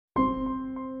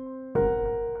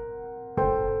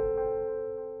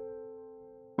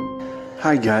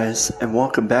Hi guys, and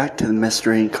welcome back to the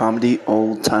Mystery and Comedy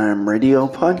Old Time Radio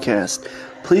Podcast.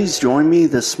 Please join me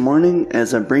this morning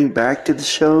as I bring back to the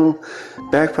show,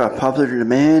 back by popular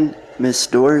demand, Miss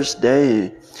Doris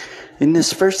Day. In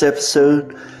this first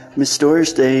episode, Miss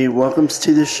Doris Day welcomes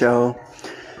to the show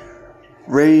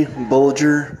Ray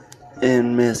Bolger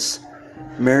and Miss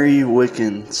Mary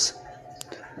Wickens.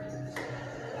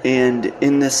 And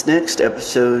in this next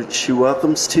episode, she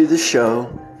welcomes to the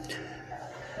show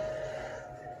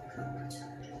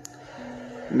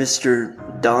Mr.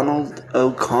 Donald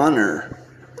O'Connor.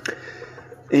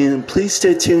 And please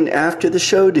stay tuned after the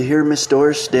show to hear Miss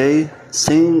Doris Day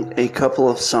sing a couple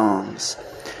of songs.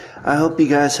 I hope you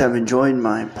guys have enjoyed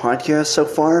my podcast so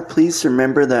far. Please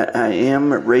remember that I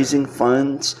am raising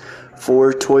funds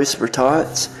for Toys for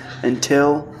Tots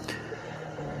until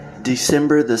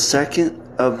December the 2nd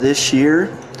of this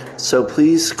year. So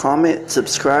please comment,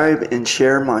 subscribe, and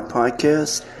share my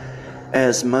podcast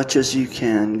as much as you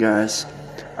can, guys.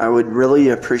 I would really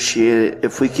appreciate it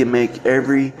if we can make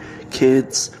every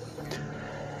kid's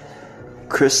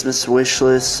Christmas wish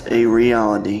list a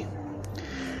reality.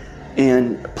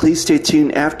 And please stay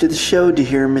tuned after the show to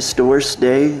hear Miss Doris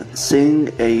Day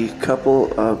sing a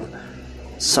couple of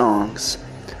songs.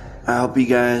 I hope you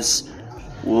guys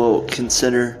will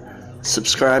consider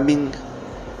subscribing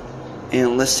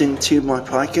and listening to my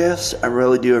podcast. I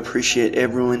really do appreciate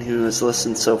everyone who has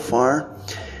listened so far.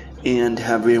 And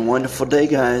have a wonderful day,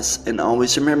 guys. And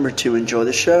always remember to enjoy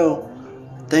the show.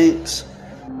 Thanks.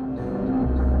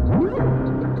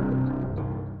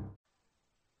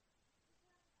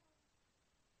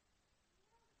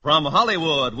 From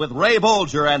Hollywood, with Ray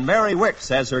Bolger and Mary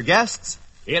Wicks as her guests,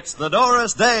 it's the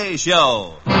Doris Day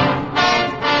Show.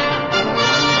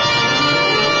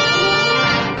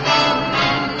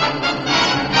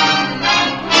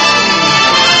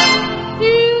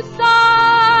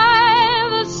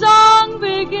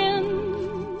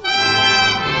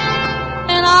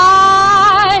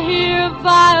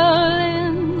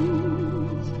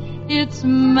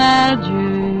 Magic.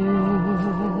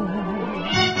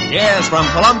 Yes, from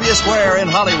Columbia Square in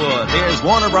Hollywood, here's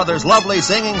Warner Brothers' lovely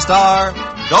singing star,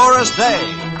 Doris Day.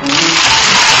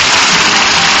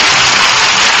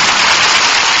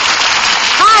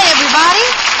 Hi, everybody.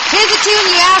 Here's a tune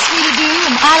you asked me to do,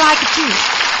 and I like it too.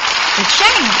 It's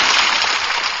Shanghai.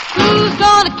 Who's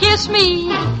gonna kiss me?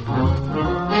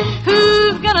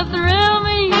 Who's gonna thrill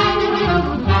me?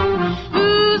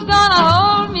 Who's gonna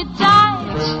hold me tight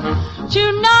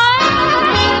tonight?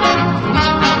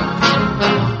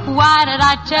 Why did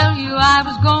I tell you I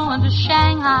was going to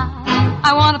Shanghai?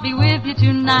 I want to be with you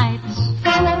tonight.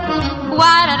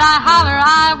 Why did I holler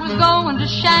I was going to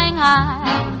Shanghai?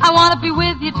 I want to be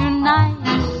with you tonight.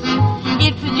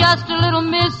 It's just a little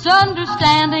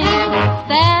misunderstanding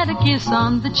that a kiss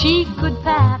on the cheek could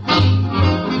patch.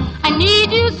 I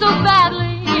need you so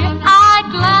badly,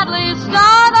 I'd gladly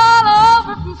start all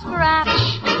over from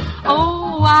scratch.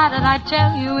 Oh, why did I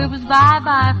tell you it was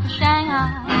bye-bye for Shanghai?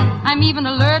 I'm even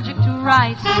allergic to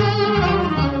rice.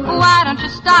 Why don't you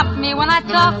stop me when I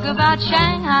talk about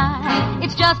Shanghai?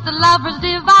 It's just a lover's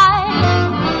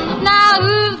device. Now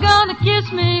who's gonna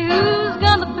kiss me? Who's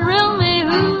gonna thrill me?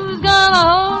 Who's gonna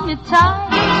hold me tight?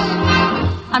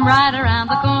 I'm right around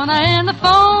the corner in the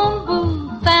phone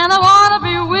booth, and I wanna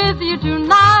be with you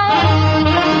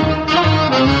tonight.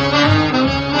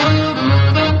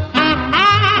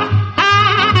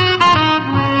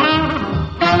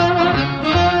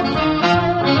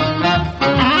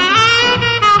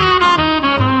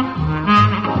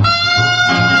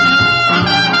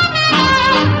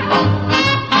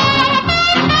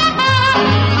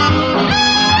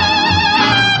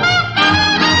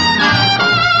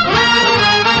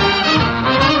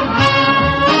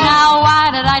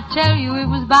 Tell you it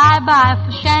was bye-bye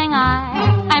for Shanghai.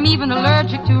 I'm even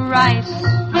allergic to rice.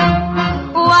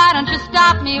 Why don't you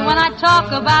stop me when I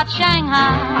talk about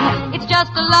Shanghai? It's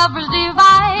just a lover's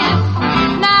device.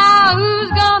 Now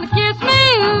who's gonna kiss me?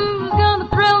 Who's gonna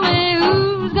thrill me?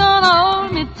 Who's gonna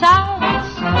hold me tight?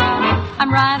 I'm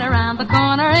right around the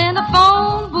corner in the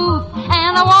phone booth,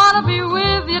 and I wanna be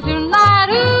with you tonight.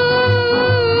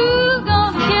 Who's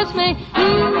gonna kiss me?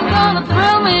 Who's gonna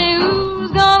thrill me?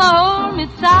 Who's gonna hold me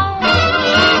tight?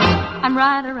 I'm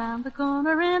right around the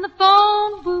corner in the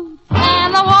phone booth,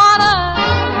 and I wanna,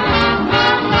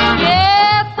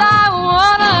 yes, I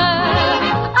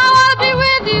wanna be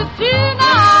with you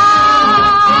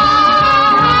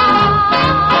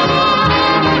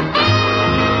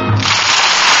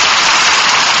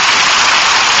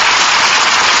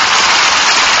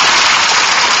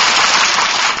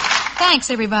Thanks,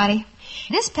 everybody.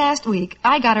 This past week,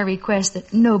 I got a request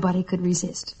that nobody could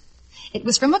resist. It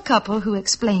was from a couple who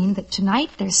explained that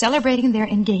tonight they're celebrating their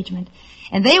engagement,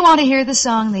 and they want to hear the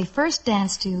song they first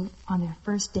danced to on their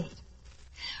first date.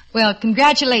 Well,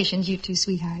 congratulations, you two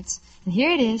sweethearts. And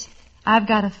here it is, I've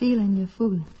Got a Feeling You're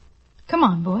Fooling. Come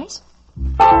on, boys.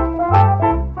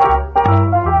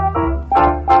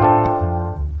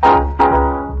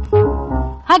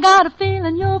 I got a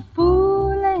feeling you're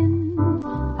fooling.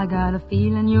 I got a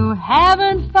feeling you're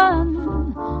having fun.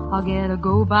 I'll get a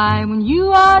go-by when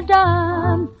you are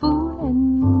done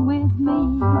fooling with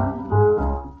me.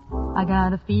 I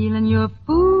got a feeling you're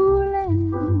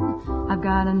fooling. I've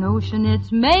got a notion it's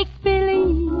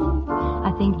make-believe.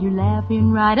 I think you're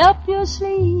laughing right up your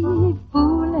sleeve,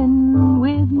 fooling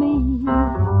with me.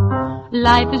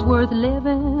 Life is worth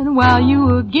living while you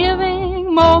are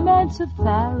giving moments of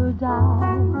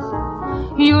paradise.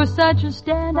 You're such a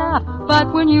standout,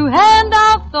 but when you hand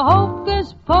out the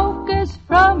hocus pocus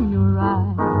from your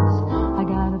eyes, I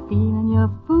got a feeling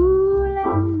you're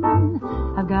fooling.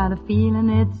 I've got a feeling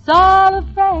it's all a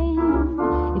frame.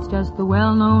 It's just the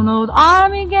well-known old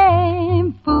army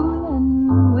game,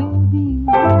 fooling with you.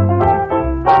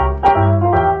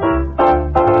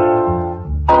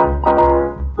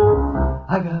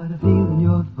 I got a feeling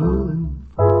you're fooling.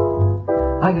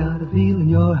 I got a feeling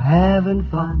you're having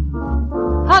fun.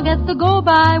 I'll get the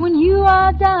go-by when you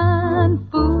are done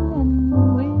fooling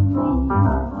with me.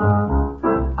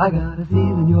 I got a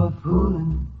feeling you're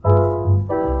fooling.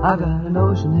 I got a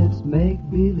notion it's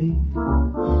make-believe.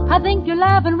 I think you're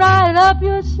laughing right up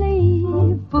your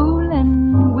sleeve,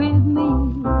 fooling with me.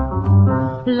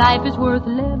 Life is worth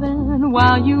living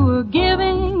while you are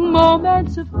giving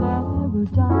moments of paradise.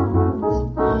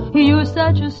 You're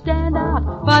such a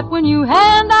standout, but when you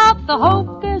hand out the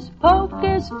hocus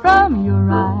pocus from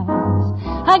your eyes,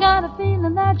 I got a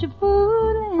feeling that you're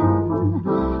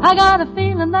fooling. I got a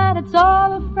feeling that it's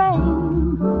all a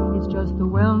frame. It's just the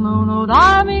well-known old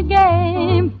army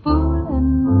game,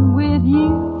 fooling with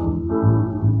you.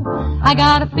 I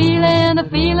got a feeling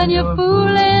you're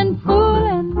fooling,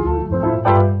 fooling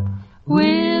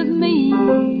with me.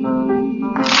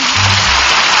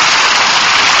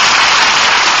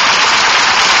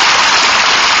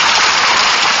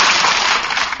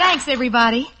 Thanks,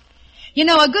 everybody. You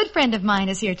know, a good friend of mine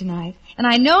is here tonight, and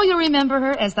I know you'll remember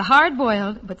her as the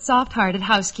hard-boiled but soft-hearted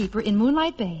housekeeper in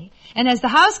Moonlight Bay, and as the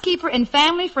housekeeper and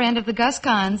family friend of the Gus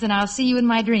Kahns in I'll See You in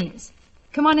My Dreams.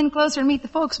 Come on in closer and meet the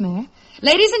folks, Mary.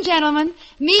 Ladies and gentlemen,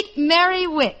 meet Mary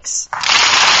Wicks.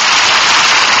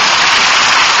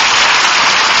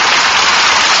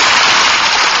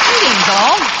 Greetings,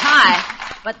 all. Hi.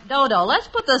 But, Dodo, let's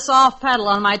put the soft pedal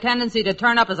on my tendency to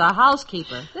turn up as a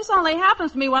housekeeper. This only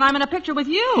happens to me when I'm in a picture with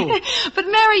you. But,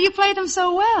 Mary, you play them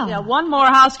so well. Yeah, one more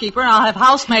housekeeper and I'll have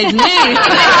housemaids me.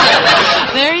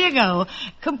 There you go.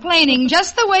 Complaining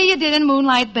just the way you did in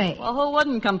Moonlight Bay. Well, who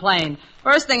wouldn't complain?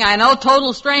 First thing I know,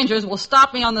 total strangers will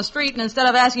stop me on the street, and instead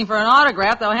of asking for an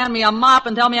autograph, they'll hand me a mop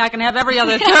and tell me I can have every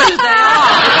other Thursday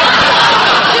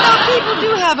off. You know, people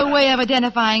do have a way of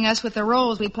identifying us with the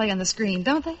roles we play on the screen,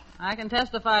 don't they? I can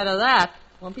testify to that.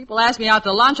 When people ask me out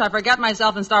to lunch, I forget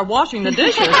myself and start washing the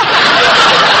dishes.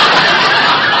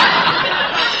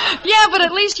 Yeah, but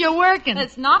at least you're working.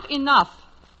 It's not enough.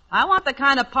 I want the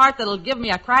kind of part that'll give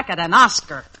me a crack at an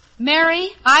Oscar.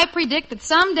 Mary, I predict that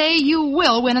someday you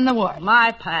will win an award.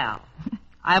 My pal.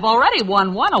 I've already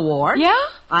won one award. Yeah?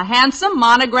 A handsome,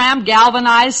 monogrammed,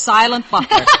 galvanized, silent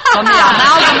butler from the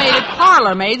Amalgamated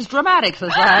Parlor Maids Dramatic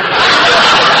Society.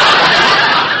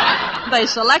 They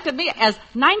selected me as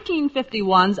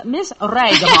 1951's Miss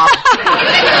Ragamuffin.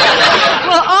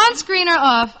 Well, on screen or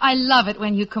off, I love it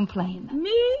when you complain.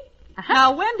 Me?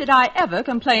 Now, when did I ever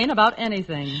complain about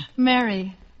anything?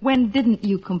 Mary, when didn't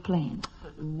you complain?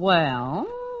 Well,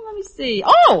 let me see.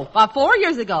 Oh, about 4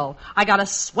 years ago, I got a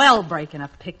swell break in a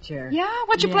picture. Yeah?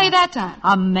 What'd you play that time?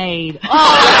 A maid. Oh.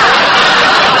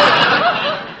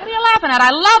 What are you laughing at? I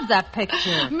love that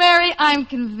picture. Mary, I'm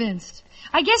convinced.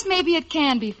 I guess maybe it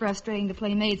can be frustrating to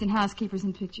play maids and housekeepers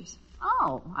in pictures.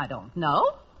 Oh, I don't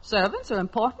know. Servants are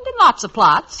important in lots of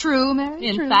plots. True, Mary,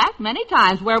 In true. fact, many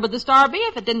times, where would the star be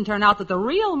if it didn't turn out that the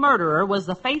real murderer was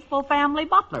the faithful family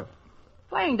butler?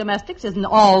 Playing domestics isn't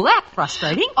all that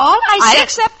frustrating. All I said...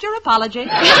 accept your apology.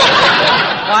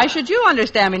 Why should you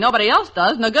understand me? Nobody else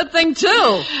does, and a good thing,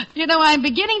 too. You know, I'm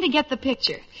beginning to get the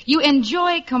picture. You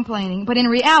enjoy complaining, but in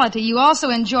reality, you also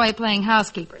enjoy playing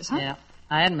housekeepers, huh? Yeah,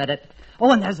 I admit it.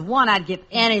 Oh, and there's one I'd give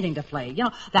anything to play. You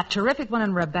know, that terrific one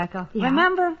in Rebecca. Yeah.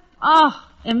 Remember? Oh,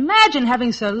 imagine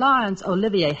having Sir Laurence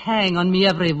Olivier hang on me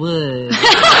every word. Listen,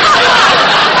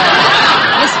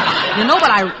 you know what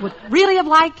I would really have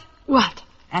liked? What?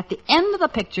 At the end of the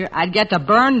picture, I'd get to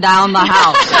burn down the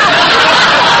house.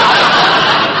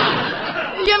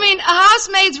 You mean a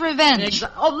housemaid's revenge?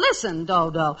 Oh, listen,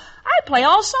 Dodo. I play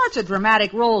all sorts of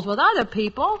dramatic roles with other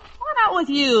people. Why not with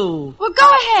you? Well, go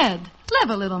ahead. Live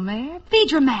a little, Mayor. Be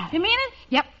dramatic. You mean it?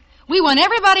 Yep. We want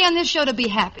everybody on this show to be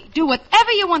happy. Do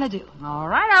whatever you want to do. All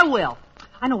right, I will.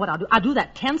 I know what I'll do. I'll do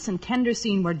that tense and tender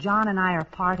scene where John and I are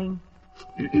parting.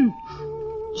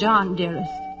 John,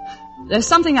 dearest, there's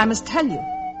something I must tell you.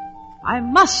 I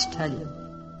must tell you.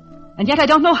 And yet I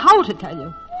don't know how to tell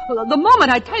you. Well, the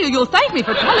moment I tell you, you'll thank me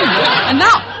for telling you. And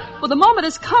now, well, the moment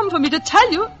has come for me to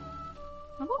tell you.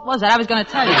 What was it I was going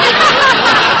to tell you?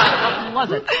 What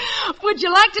was it? Would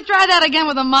you like to try that again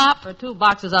with a mop? For 2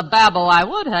 boxes of Babble, I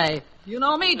would, hey. You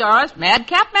know me, Doris.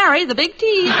 Madcap Mary, the big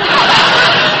T.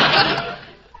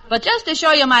 But just to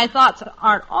show you my thoughts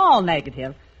aren't all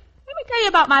negative, let me tell you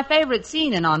about my favorite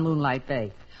scene in On Moonlight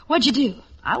Bay. What'd you do?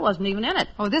 I wasn't even in it.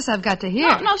 Oh, this I've got to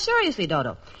hear. No, seriously,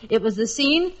 Dodo. It was the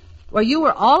scene where you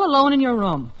were all alone in your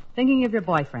room, thinking of your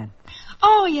boyfriend.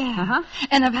 Oh, yeah. Uh-huh.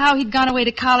 And of how he'd gone away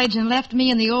to college and left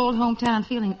me in the old hometown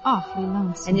feeling awfully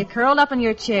lonesome. And you curled up in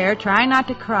your chair, trying not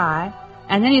to cry,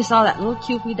 and then you saw that little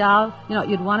Cupid doll, you know,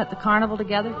 you'd won at the carnival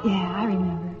together. Yeah, I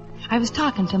remember. I was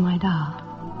talking to my doll.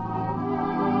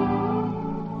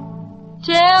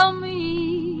 Tell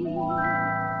me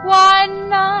why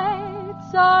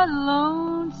nights are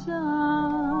lonesome.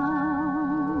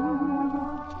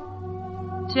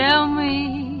 Tell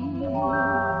me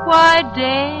why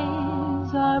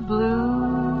days are blue.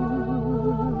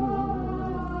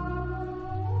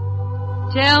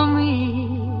 Tell me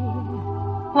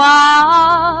why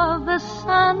all the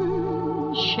sunshine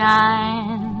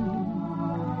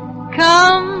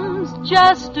comes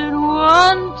just at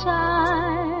one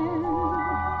time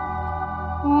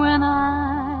when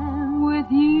I'm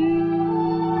with you.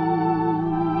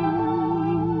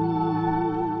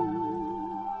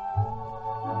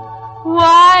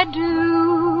 Why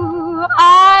do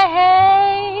I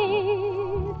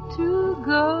hate to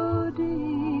go, dear,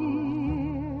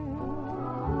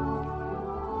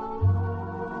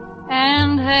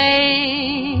 and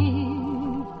hate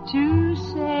to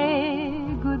say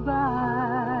goodbye?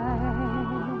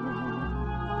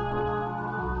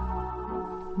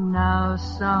 Now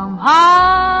somehow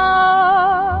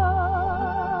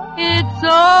it's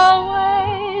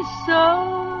always so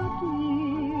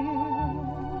dear,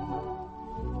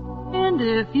 and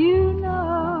if you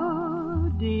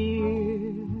know,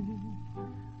 dear,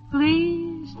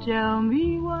 please tell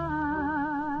me why.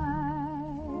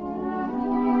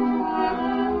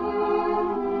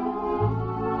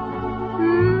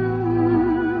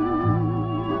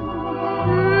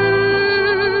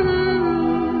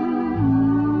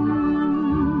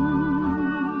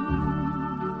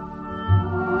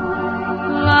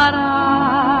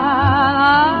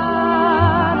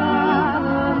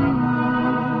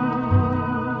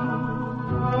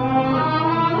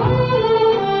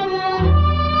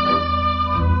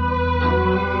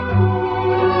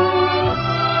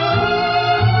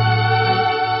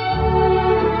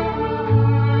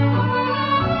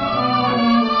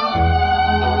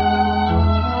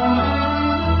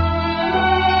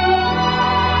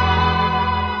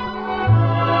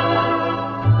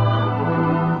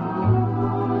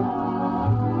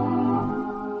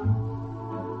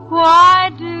 Why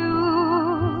do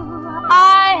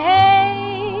I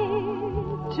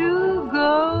hate to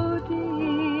go,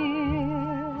 dear,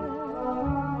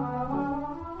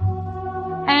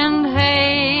 and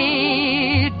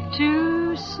hate to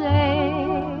say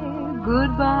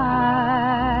goodbye?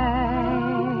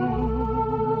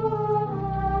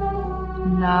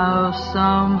 Now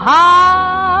somehow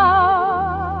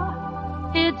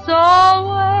it's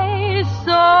always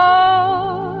so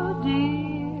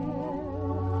dear,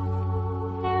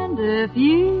 and if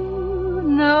you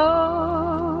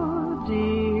know,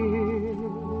 dear,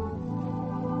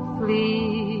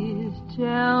 please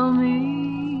tell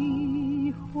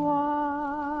me why.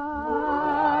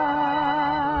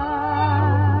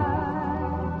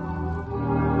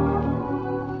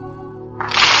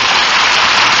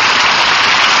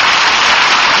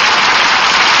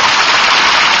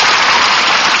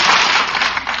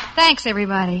 Thanks,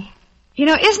 everybody. You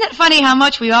know, isn't it funny how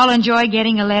much we all enjoy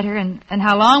getting a letter and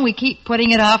how long we keep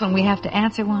putting it off when we have to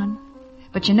answer one?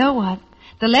 But you know what?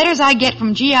 The letters I get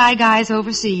from GI guys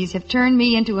overseas have turned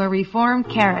me into a reformed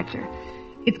character.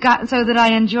 It's gotten so that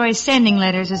I enjoy sending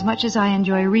letters as much as I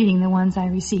enjoy reading the ones I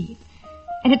receive.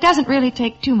 And it doesn't really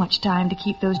take too much time to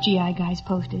keep those GI guys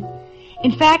posted.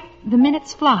 In fact, the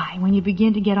minutes fly when you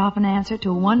begin to get off an answer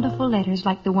to wonderful letters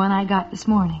like the one I got this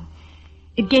morning.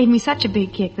 It gave me such a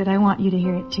big kick that I want you to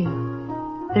hear it too.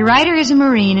 The writer is a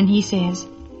Marine, and he says,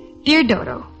 Dear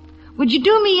Dodo, would you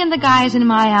do me and the guys in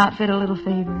my outfit a little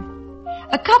favor?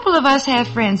 A couple of us have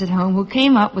friends at home who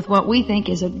came up with what we think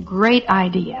is a great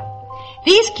idea.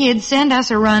 These kids send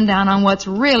us a rundown on what's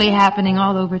really happening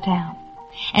all over town.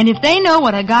 And if they know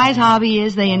what a guy's hobby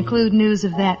is, they include news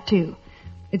of that, too.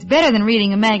 It's better than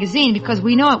reading a magazine because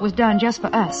we know it was done just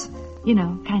for us. You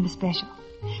know, kind of special.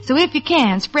 So if you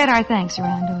can, spread our thanks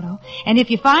around, Dodo. And if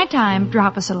you find time,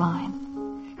 drop us a line.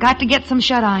 Got to get some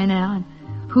shut-eye now, and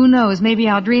who knows, maybe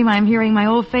I'll dream I'm hearing my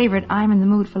old favorite, I'm in the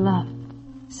Mood for Love.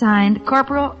 Signed,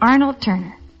 Corporal Arnold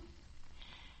Turner.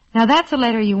 Now that's a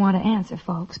letter you want to answer,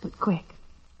 folks, but quick.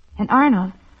 And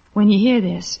Arnold, when you hear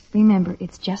this, remember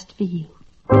it's just for you.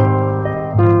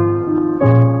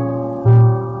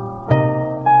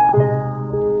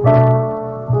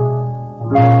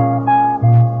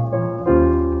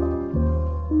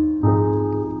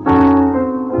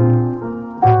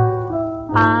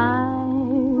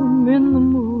 I'm in the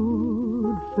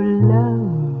mood for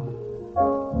love,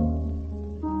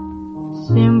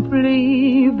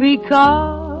 simply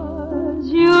because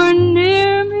you're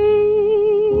near me.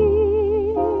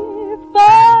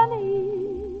 Funny,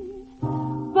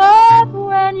 but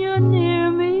when you're near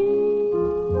me,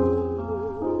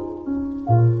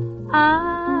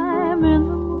 I'm in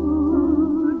the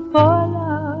mood for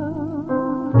love.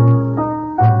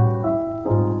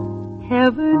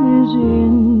 Heaven is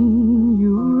in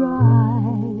your eyes,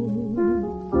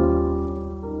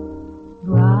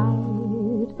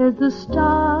 bright as the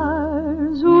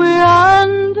stars we're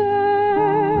under.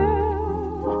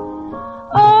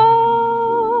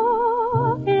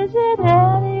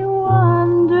 Any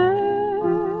wonder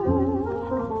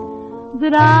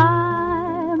that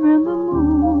I'm in the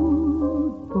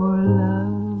mood for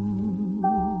love?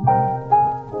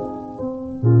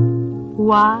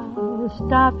 Why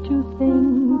stop to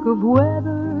think of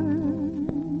whether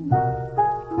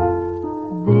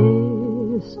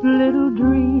this little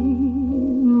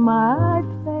dream might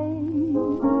fade?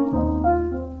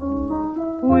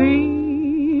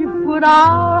 We put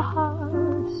our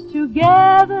hearts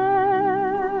together.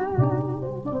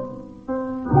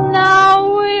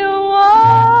 Now we're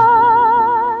one.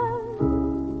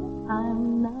 I'm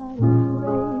not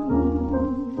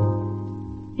afraid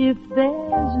if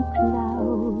there's a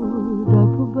cloud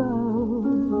up above.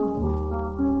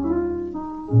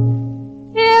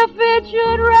 If it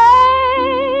should rain,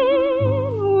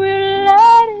 we'll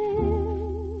let it.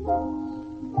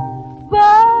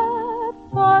 But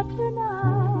for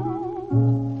tonight,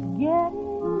 get it.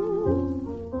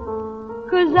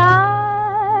 'Cause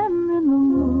I'm in the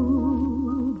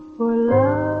mood for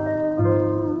love.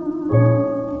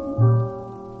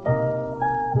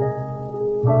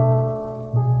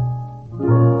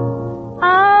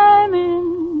 I'm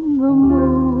in the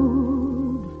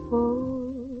mood for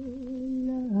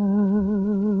love.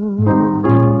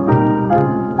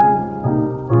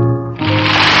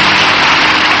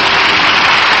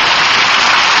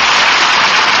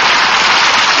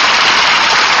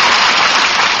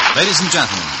 Ladies and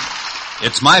gentlemen,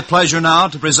 it's my pleasure now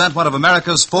to present one of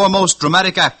America's foremost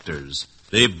dramatic actors,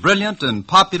 the brilliant and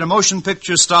popular motion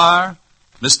picture star,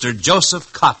 Mr.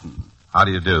 Joseph Cotten. How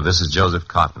do you do? This is Joseph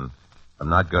Cotten. I'm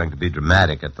not going to be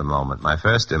dramatic at the moment. My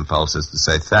first impulse is to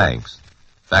say thanks.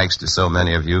 Thanks to so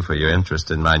many of you for your interest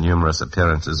in my numerous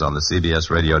appearances on the CBS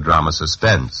radio drama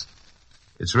Suspense.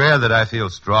 It's rare that I feel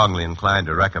strongly inclined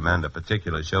to recommend a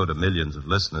particular show to millions of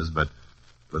listeners, but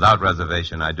without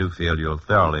reservation, I do feel you'll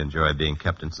thoroughly enjoy being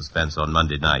kept in suspense on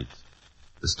Monday nights.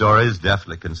 The stories,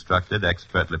 deftly constructed,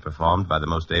 expertly performed by the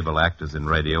most able actors in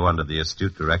radio under the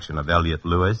astute direction of Elliott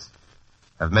Lewis,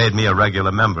 have made me a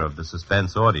regular member of the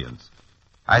suspense audience.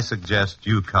 I suggest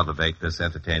you cultivate this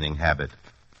entertaining habit.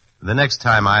 The next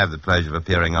time I have the pleasure of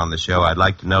appearing on the show, I'd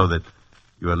like to know that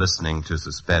you are listening to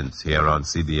Suspense here on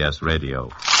CBS Radio.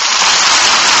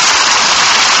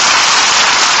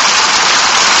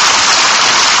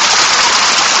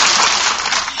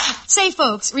 Say,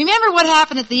 folks, remember what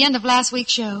happened at the end of last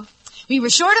week's show? We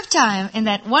were short of time, and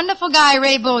that wonderful guy,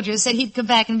 Ray Bolger, said he'd come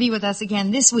back and be with us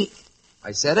again this week.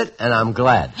 I said it, and I'm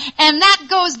glad. And that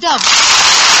goes double.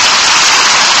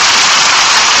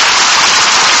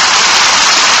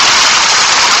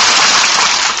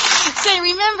 Say,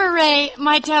 remember, Ray,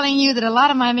 my telling you that a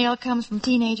lot of my mail comes from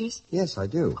teenagers? Yes, I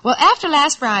do. Well, after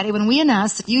last Friday, when we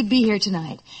announced that you'd be here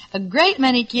tonight, a great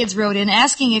many kids wrote in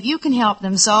asking if you can help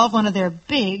them solve one of their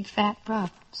big, fat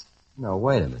problems. No,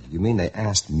 wait a minute. You mean they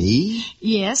asked me?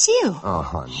 Yes, you.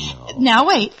 Oh, no. Now,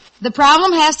 wait. The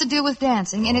problem has to do with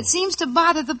dancing, and it seems to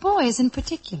bother the boys in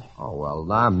particular. Oh,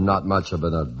 well, I'm not much of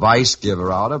an advice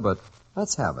giver, Otter, but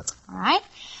Let's have it. All right.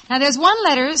 Now, there's one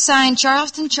letter signed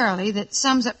Charleston Charlie that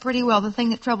sums up pretty well the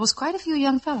thing that troubles quite a few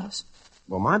young fellows.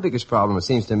 Well, my biggest problem, it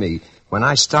seems to me, when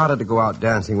I started to go out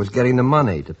dancing was getting the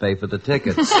money to pay for the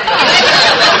tickets.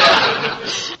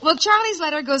 Well, Charlie's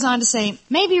letter goes on to say,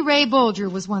 maybe Ray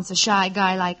Bolger was once a shy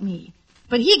guy like me,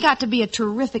 but he got to be a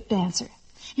terrific dancer.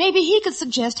 Maybe he could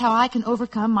suggest how I can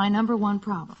overcome my number one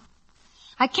problem.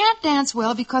 I can't dance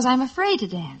well because I'm afraid to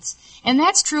dance, and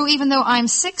that's true even though I'm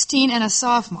 16 and a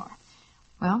sophomore.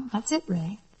 Well, that's it,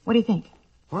 Ray. What do you think?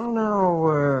 Well,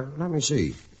 now, let me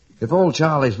see. If old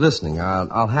Charlie's listening,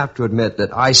 I'll have to admit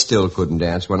that I still couldn't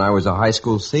dance when I was a high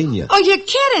school senior. Oh, you're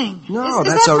kidding. No, is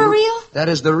that's that for real? That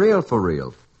is the real for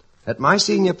real. At my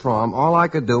senior prom, all I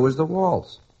could do was the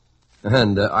waltz.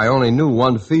 And I only knew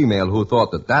one female who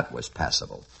thought that was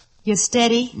passable. You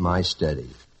steady? My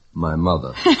steady. My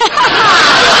mother.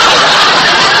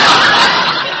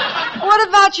 What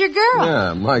about your girl?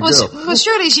 Yeah, my girl. Well,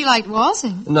 surely she liked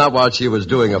waltzing. Not while she was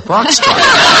doing a foxtrot.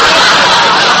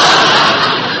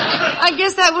 I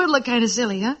guess that would look kind of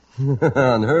silly, huh?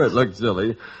 On her, it looked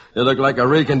silly. It looked like a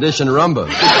reconditioned rumba.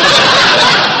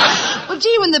 Well,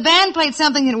 gee, when the band played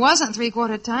something that wasn't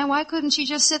three-quarter time, why couldn't she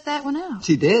just sit that one out?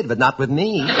 She did, but not with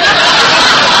me.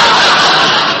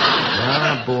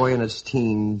 A boy in his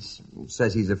teens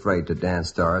says he's afraid to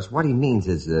dance, Doris. What he means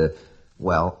is,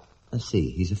 well, let's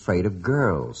see, he's afraid of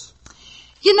girls.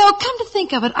 You know, come to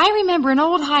think of it, I remember an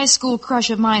old high school crush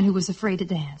of mine who was afraid to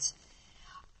dance.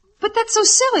 But that's so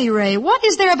silly, Ray. What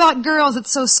is there about girls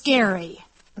that's so scary?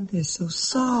 They're so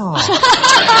soft.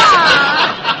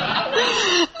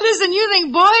 Listen, you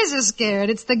think boys are scared.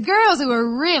 It's the girls who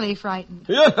are really frightened.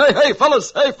 Yeah, hey,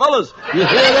 fellas. You hear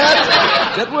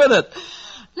that? Get with it.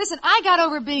 Listen, I got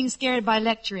over being scared by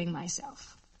lecturing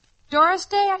myself. Doris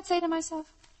Day, I'd say to myself,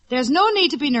 there's no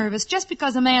need to be nervous just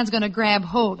because a man's going to grab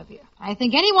hold of you. I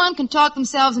think anyone can talk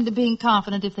themselves into being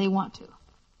confident if they want to.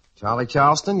 Charlie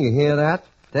Charleston, you hear that?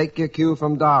 Take your cue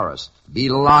from Doris. Be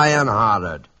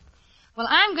lion-hearted. Well,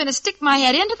 I'm going to stick my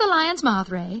head into the lion's mouth,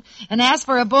 Ray, and ask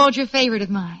for a Bolger favorite of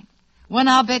mine. One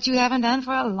I'll bet you haven't done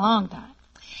for a long time.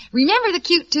 Remember the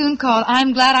cute tune called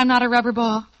I'm Glad I'm Not a Rubber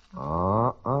Ball?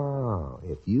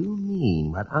 If you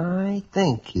mean what I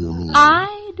think you mean.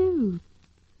 I do.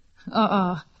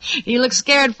 He looks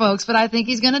scared, folks, but I think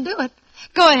he's going to do it.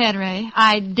 Go ahead, Ray.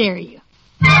 I dare you.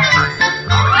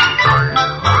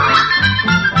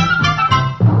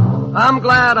 I'm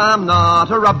glad I'm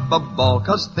not a rubber ball,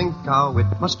 'cause think how it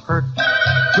must hurt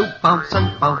to bounce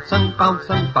and bounce and bounce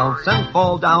and bounce and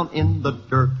fall down in the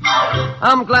dirt.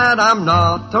 I'm glad I'm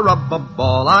not a rubber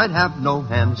ball, I'd have no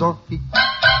hands or feet.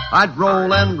 I'd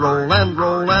roll and roll and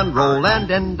roll and roll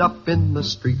and end up in the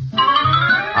street.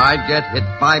 I'd get hit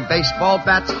by baseball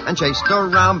bats and chased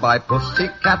around by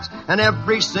pussycats, and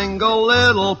every single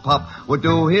little pup would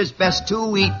do his best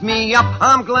to eat me up.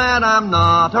 I'm glad I'm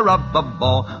not a rubber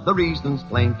ball, the reason's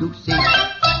plain to see.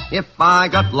 If I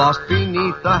got lost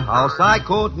beneath the house, I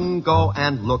couldn't go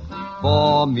and look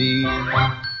for me.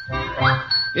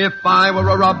 If I were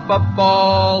a rubber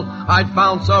ball, I'd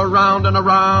bounce around and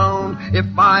around. If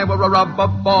I were a rubber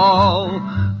ball,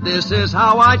 this is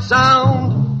how I'd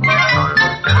sound.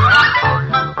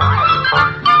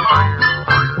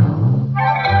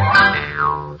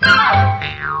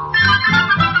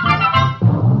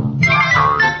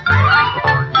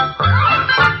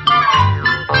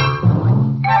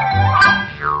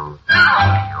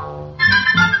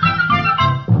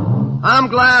 I'm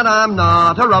glad I'm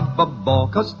not a rubber ball,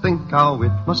 'cause think how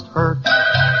it must hurt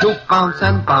to bounce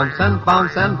and bounce and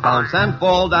bounce and bounce and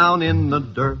fall down in the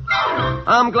dirt.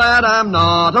 I'm glad I'm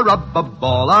not a rubber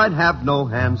ball, I'd have no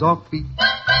hands or feet.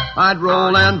 I'd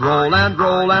roll and roll and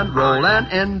roll and roll and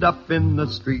end up in the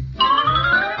street.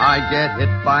 I'd get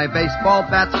hit by baseball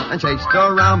bats and chased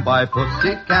around by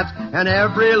pussycats, and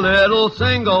every little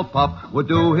single pup would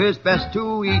do his best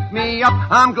to eat me up.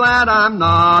 I'm glad I'm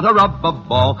not a rubber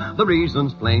ball, the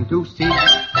reason's plain to see.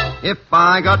 If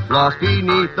I got lost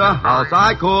beneath the house,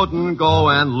 I couldn't go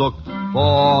and look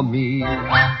for me.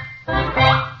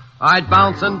 I'd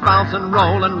bounce and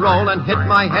roll and hit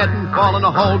my head and fall in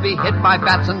a hole, be hit by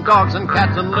bats and dogs and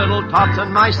cats and little tots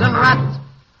and mice and rats.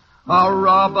 A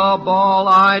rubber ball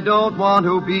I don't want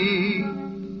to be.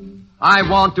 I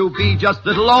want to be just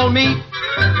little old me. Good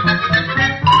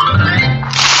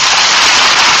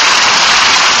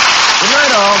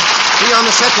night, all. See you on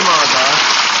the set tomorrow, Doris.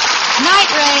 Night,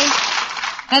 Ray.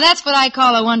 Now, that's what I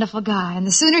call a wonderful guy, and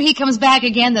the sooner he comes back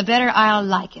again, the better I'll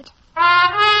like it.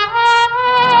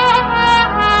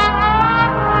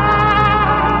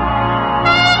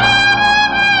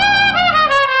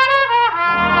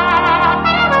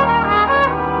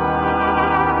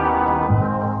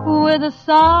 with a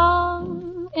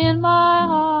song in my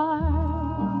heart.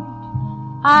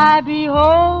 I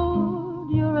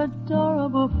behold your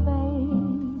adorable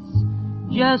face,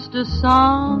 just a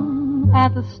song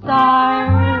at the start,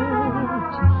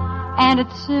 and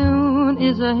it soon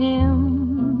is a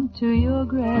hymn to your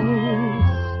grace.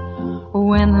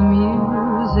 When the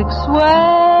music swells,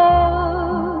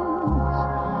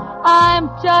 I'm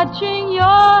touching your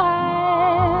hand.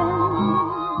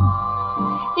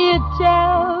 It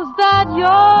tells that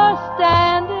you're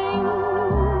standing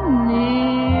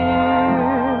near,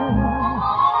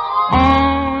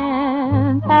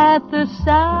 and at the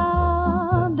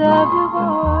sound of your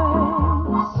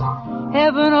voice,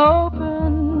 heaven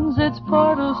opens its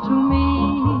portals to me.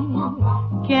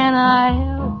 Can I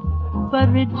help but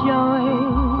rejoice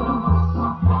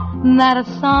that a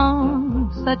song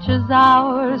such as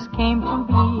ours came to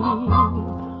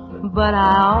be? But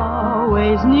I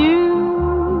always knew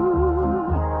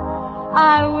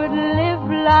I would live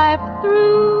life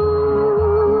through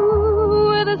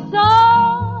with a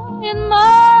song in my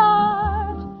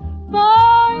heart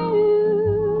for you.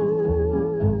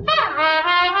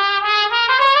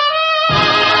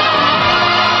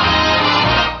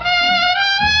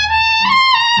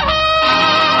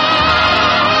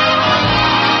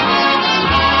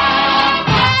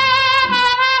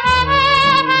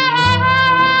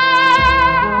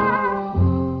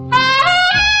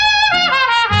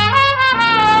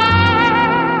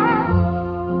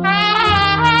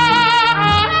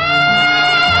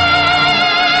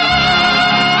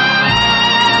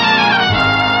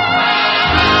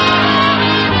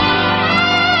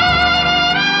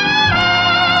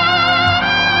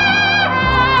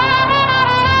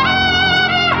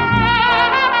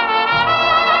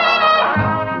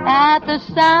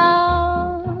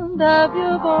 Sound of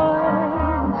your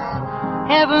voice,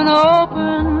 heaven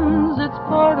opens its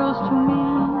portals to me.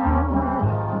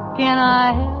 Can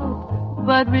I help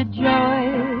but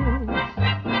rejoice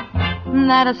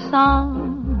that a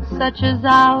song such as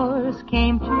ours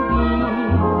came to be?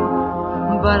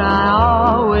 But I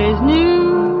always knew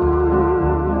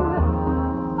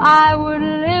I would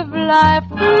live life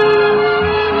through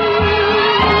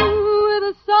with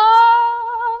a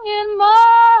song in my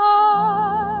heart.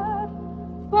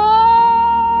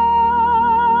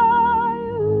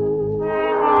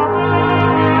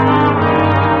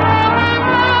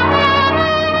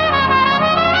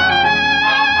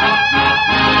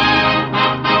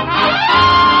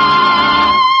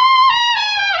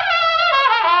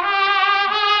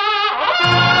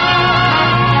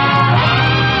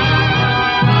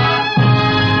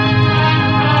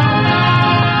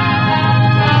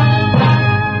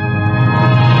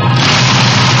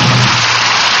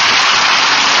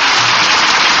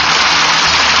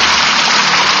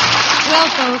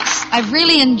 I've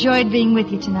really enjoyed being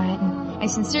with you tonight, and I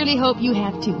sincerely hope you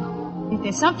have too. If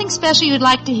there's something special you'd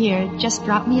like to hear, just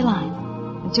drop me a line.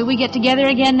 Until we get together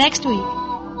again next week.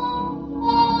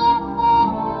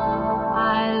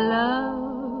 I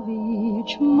love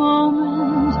each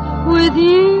moment with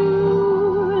you,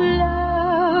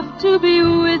 love to be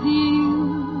with you.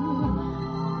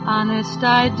 Honest,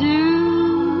 I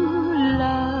do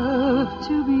love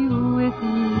to be with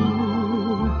you,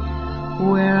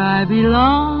 where I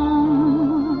belong.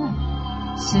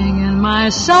 Singing my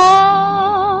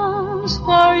songs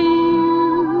for you.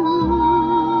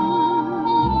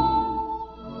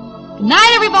 Good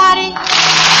night, everybody.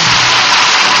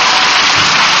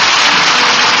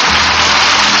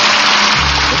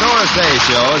 The Doris Day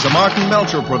Show is a Martin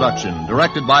Melcher production,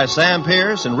 directed by Sam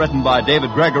Pierce and written by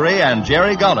David Gregory and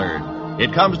Jerry Gullard.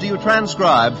 It comes to you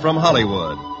transcribed from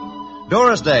Hollywood.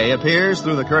 Doris Day appears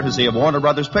through the courtesy of Warner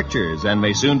Brothers Pictures and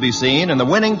may soon be seen in The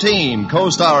Winning Team,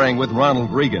 co-starring with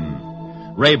Ronald Reagan.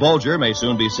 Ray Bolger may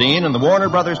soon be seen in the Warner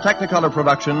Brothers Technicolor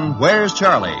production, Where's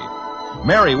Charlie?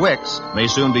 Mary Wicks may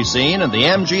soon be seen in the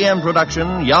MGM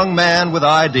production, Young Man with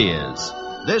Ideas.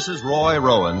 This is Roy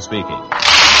Rowan speaking.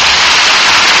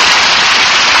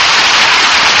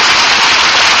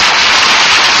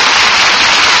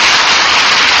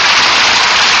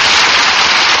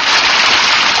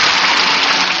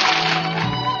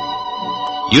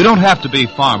 You don't have to be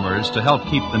farmers to help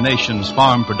keep the nation's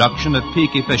farm production at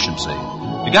peak efficiency,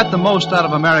 to get the most out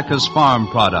of America's farm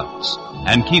products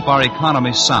and keep our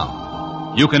economy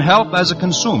sound. You can help as a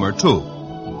consumer, too.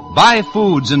 Buy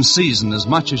foods in season as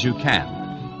much as you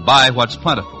can. Buy what's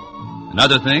plentiful.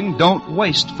 Another thing, don't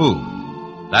waste food.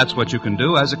 That's what you can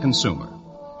do as a consumer.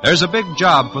 There's a big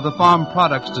job for the farm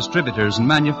products distributors and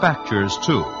manufacturers,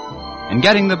 too, in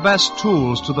getting the best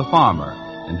tools to the farmer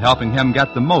and helping him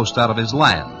get the most out of his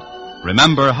land.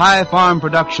 Remember, high farm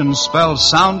production spells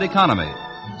sound economy.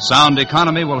 Sound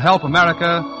economy will help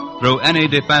America through any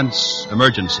defense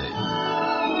emergency.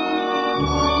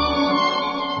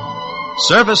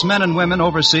 Servicemen and women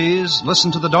overseas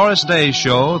listen to the Doris Day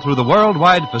Show through the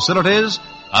worldwide facilities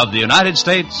of the United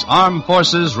States Armed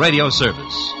Forces Radio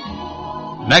Service.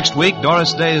 Next week,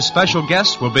 Doris Day's special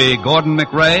guests will be Gordon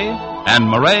McRae and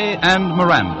Murray and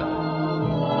Miranda.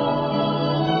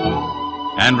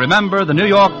 And remember, the New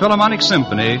York Philharmonic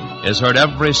Symphony is heard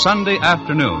every Sunday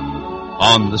afternoon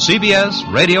on the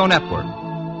CBS Radio Network.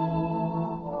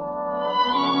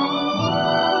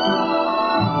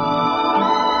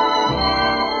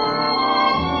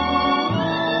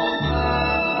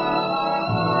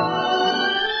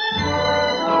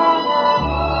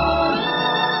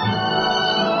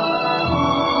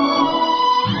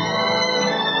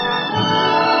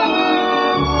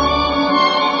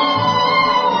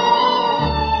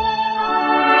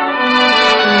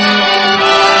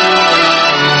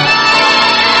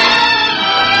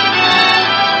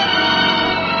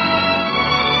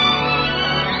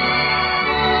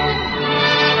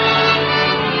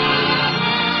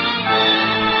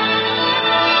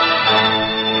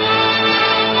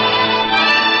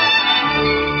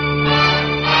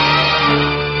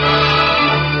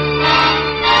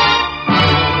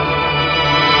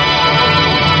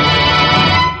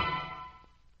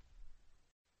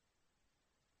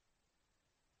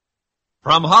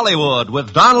 From Hollywood,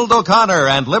 with Donald O'Connor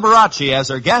and Liberace as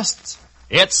her guests,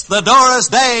 it's the Doris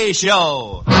Day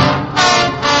Show.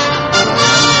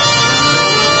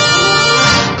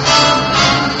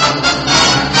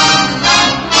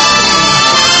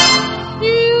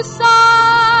 You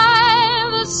sigh,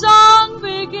 the song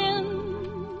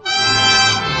begins,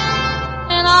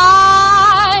 and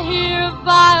I hear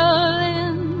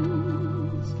violins.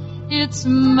 It's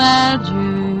magic.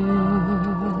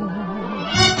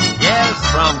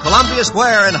 Yes, from Columbia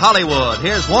Square in Hollywood,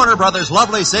 here's Warner Brothers'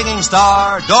 lovely singing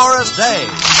star, Doris Day.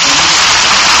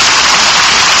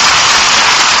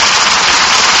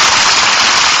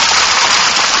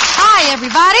 Hi,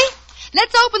 everybody.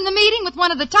 Let's open the meeting with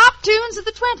one of the top tunes of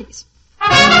the 20s.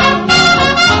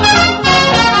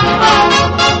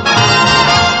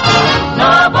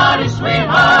 Nobody's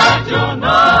sweetheart, you're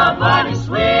nobody's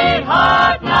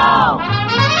sweetheart now.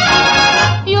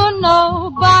 You're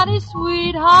nobody's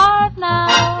sweetheart now.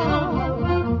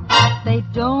 They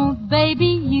don't baby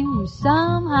you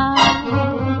somehow.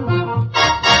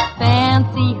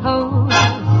 Fancy hose,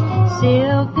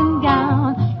 silken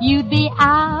gown, you'd be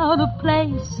out of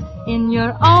place in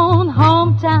your own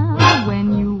hometown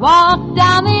when you walk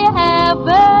down the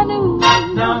avenue.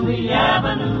 Down the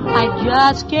avenue. I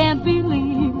just can't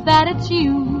believe that it's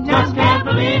you. Just can't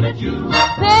believe it's you.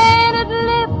 Painted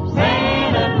lips,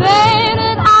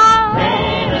 Painted eyes,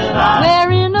 Painted eyes.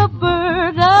 wearing a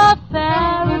bird of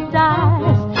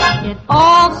paradise. It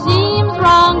all seems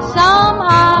wrong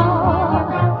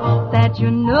somehow, that you're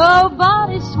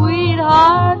nobody's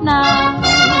sweetheart now.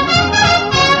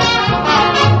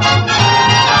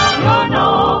 You're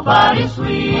nobody's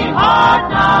sweetheart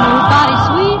now. Nobody's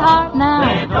sweetheart now.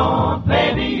 They don't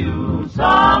baby you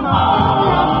somehow.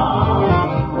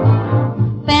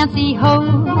 Fancy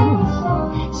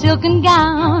hose, silken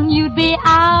gown, you'd be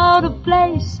out of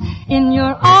place in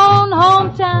your own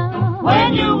hometown.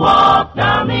 When you walk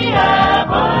down the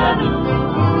avenue,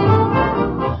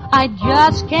 I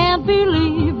just can't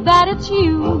believe that it's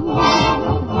you.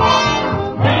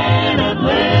 painted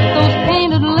lips. Those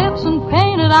painted lips and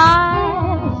painted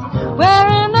eyes,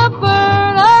 wearing a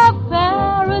bird of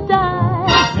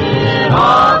paradise. It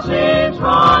all seems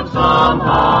wrong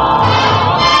somehow,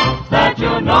 that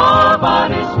you're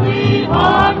nobody's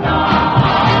sweetheart now.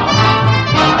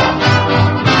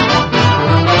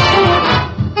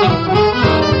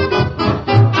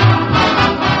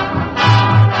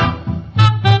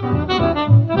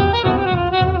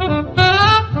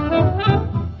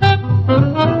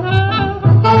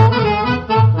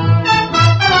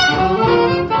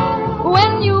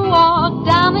 When you walk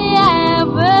down the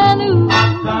avenue,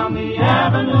 Down the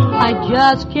avenue, I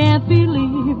just can't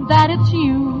believe that it's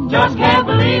you. just can't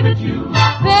believe it's you.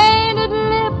 Painted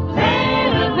lips,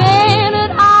 Painted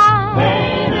painted eyes,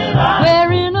 Painted eyes.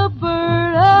 wearing a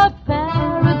bird of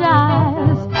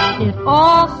paradise. It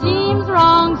all seems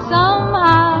wrong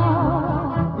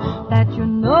somehow, that you're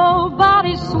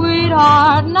nobody's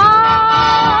sweetheart now.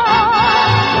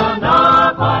 You're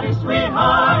nobody's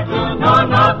sweetheart. You're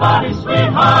nobody's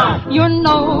sweetheart. You're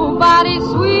nobody's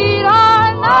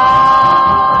sweetheart now.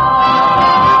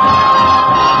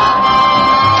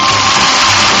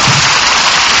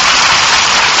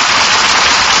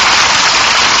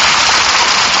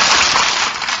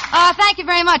 Thank you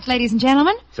very much. much, ladies and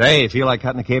gentlemen. Say, you feel like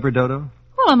cutting a caper, Dodo?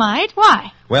 Well, I might.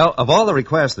 Why? Well, of all the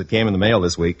requests that came in the mail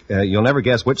this week, you'll never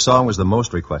guess which song was the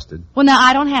most requested. Well, now,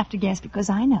 I don't have to guess because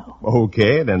I know.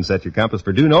 Okay, then set your compass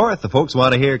for due north. The folks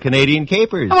want to hear Canadian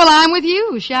capers. Well, I'm with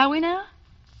you. Shall we now?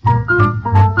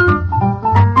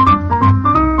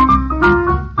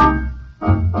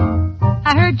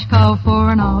 I heard you call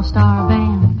for an all-star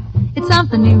band. It's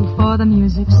something new for the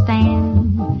music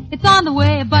stand. It's on the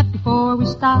way, but before we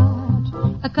start,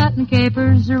 a cutting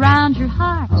capers around your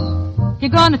heart. You're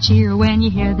gonna cheer when you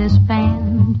hear this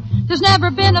band. There's never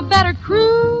been a better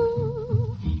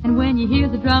crew. And when you hear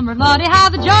the drummer, Lordy, how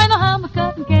the joy and the hum of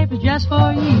cutting capers just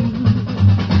for you.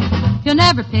 You'll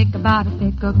never pick about a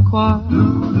pick-up quarrel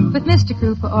with Mr.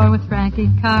 Cooper or with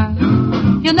Frankie Carr.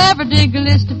 You'll never dig a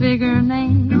list of bigger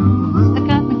names. A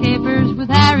cutting capers with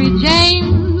Harry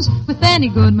James, with Benny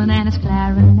Goodman and his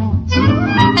clarinet,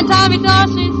 and Tommy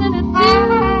Dorsey's in it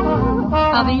too.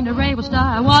 Alvina Ray will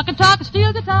star, walk and talk and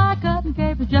steel guitar, cutting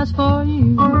capers just for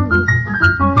you.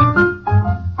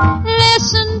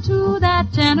 Listen to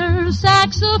that tenor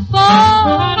saxophone.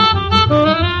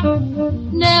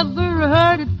 Never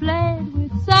heard it played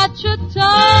with such a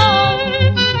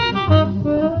tone.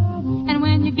 And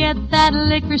when you get that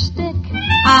liquor stick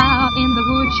out in the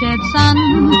woodshed sun,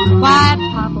 why,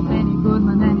 Papa Benny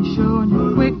Goodman and he's showing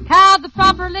you quick how the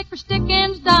proper liquor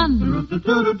sticking's done.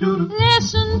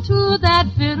 Listen to that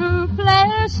fiddle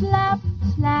player slap,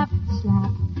 slap,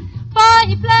 slap. Boy,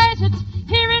 he plays it,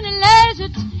 hearing and lays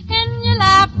it in your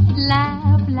lap,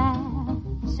 laugh, laugh.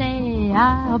 Say,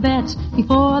 I'll bet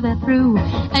before they're through,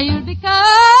 you'll be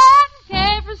cutting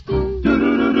capers too.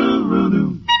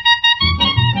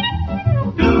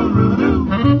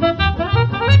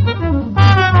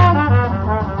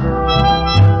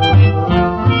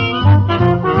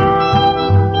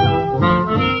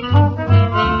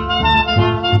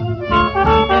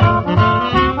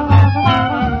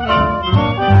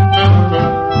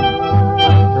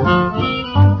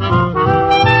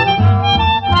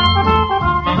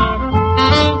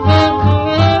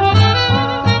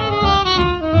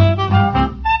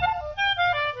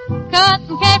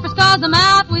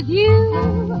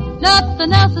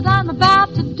 Nothing else that I'm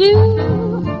about to do.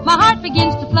 My heart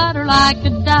begins to flutter like a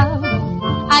dove.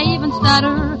 I even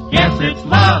stutter. Yes, it's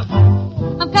love.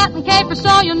 I'm cutting capers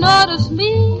so you'll notice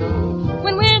me.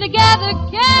 When we're together,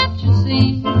 can't you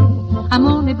see? I'm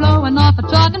only blowing off a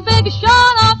talking figure,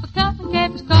 showing off a cutting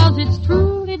capers, cause it's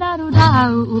truly da-do-da.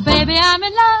 Baby, I'm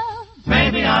in love.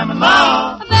 Baby, I'm in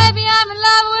love. Baby, I'm in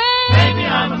love with. Baby,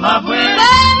 I'm in love with. Baby,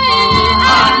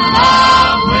 I'm in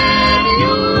love with you.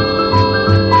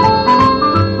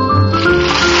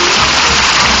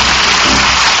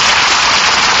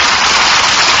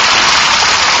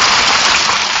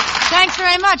 Thanks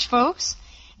very much, folks.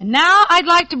 And now I'd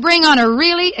like to bring on a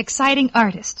really exciting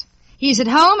artist. He's at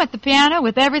home at the piano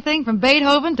with everything from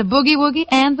Beethoven to boogie-woogie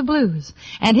and the blues.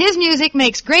 And his music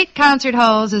makes great concert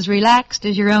halls as relaxed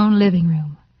as your own living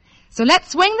room. So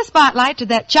let's swing the spotlight to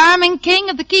that charming king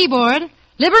of the keyboard,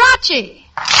 Liberace.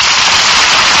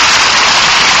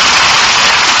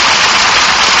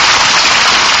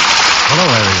 Hello,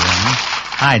 everyone.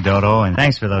 Hi, Dodo, and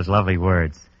thanks for those lovely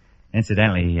words.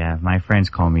 Incidentally, my friends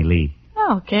call me Lee.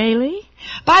 Okay, Lee.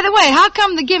 By the way, how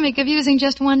come the gimmick of using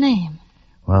just one name?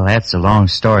 Well, that's a long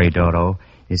story, Dodo.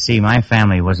 You see, my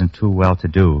family wasn't too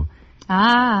well-to-do.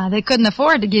 Ah, they couldn't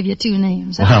afford to give you two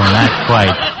names. Well, not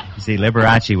quite. You see,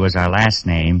 Liberace was our last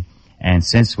name, and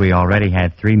since we already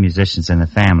had 3 musicians in the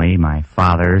family, my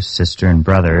father, sister, and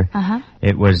brother,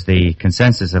 it was the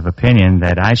consensus of opinion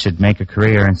that I should make a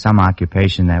career in some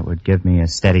occupation that would give me a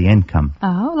steady income.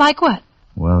 Oh, like what?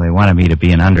 Well, they wanted me to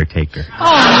be an undertaker. Oh, no!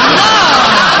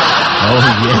 Oh,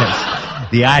 yes.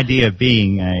 The idea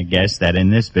being, I guess, that in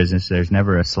this business there's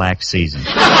never a slack season. So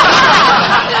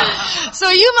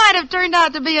you might have turned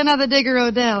out to be another Digger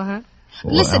Odell, huh?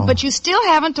 Well, listen, but you still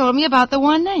haven't told me about the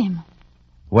one name.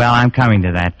 Well, I'm coming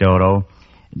to that, Dodo.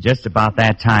 Just about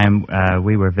that time,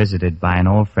 we were visited by an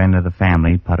old friend of the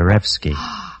family, Paderewski.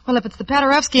 Well, if it's the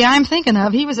Paderewski I'm thinking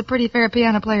of, he was a pretty fair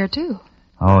piano player, too.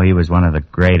 Oh, he was one of the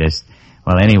greatest.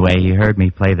 Well, anyway, he heard me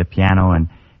play the piano, and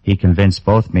he convinced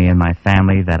both me and my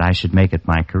family that I should make it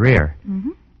my career.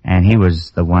 Mm-hmm. And he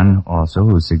was the one also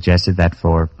who suggested that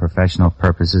for professional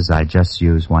purposes I just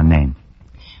use one name.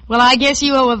 Well, I guess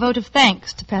you owe a vote of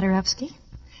thanks to Paderewski.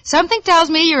 Something tells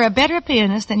me you're a better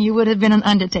pianist than you would have been an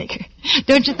undertaker.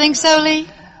 Don't you think so, Lee?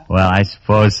 Well, I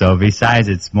suppose so. Besides,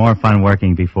 it's more fun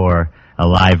working before a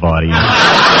live audience.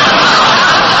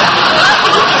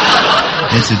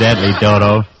 Incidentally,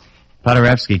 Dodo,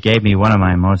 Paderewski gave me one of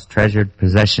my most treasured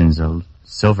possessions, a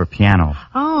silver piano.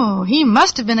 Oh, he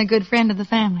must have been a good friend of the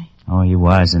family. Oh, he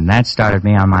was, and that started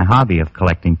me on my hobby of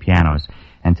collecting pianos.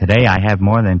 And today I have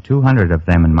more than 200 of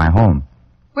them in my home.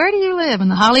 Where do you live? In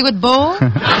the Hollywood Bowl? Well,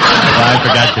 I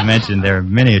forgot to mention they're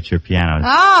miniature pianos.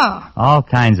 Oh. All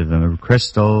kinds of them.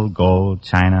 Crystal, gold,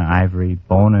 china, ivory,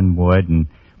 bone and wood, and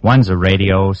one's a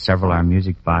radio, several are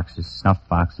music boxes, snuff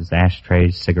boxes,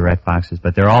 ashtrays, cigarette boxes,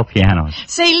 but they're all pianos.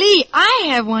 Say, Lee, I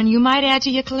have one you might add to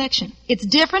your collection. It's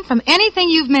different from anything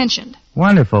you've mentioned.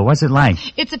 Wonderful. What's it like?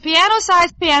 It's a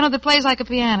piano-sized piano that plays like a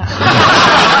piano.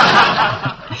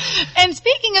 And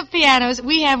speaking of pianos,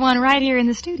 we have one right here in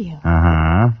the studio.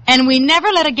 Uh-huh. And we never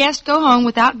let a guest go home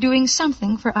without doing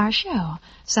something for our show.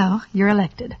 So, you're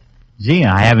elected. Gee,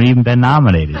 I haven't even been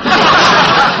nominated.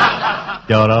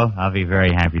 Dodo, I'll be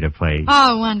very happy to play.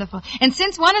 Oh, wonderful. And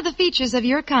since one of the features of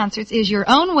your concerts is your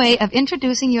own way of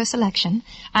introducing your selection,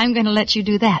 I'm going to let you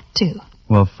do that, too.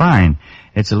 Well, fine.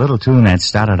 It's a little tune that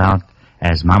started out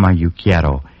as Mama You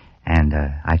Quiero, and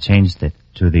I changed it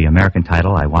to the American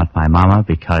title, I Want My Mama,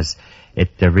 because it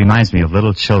reminds me of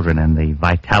little children and the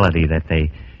vitality that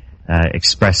they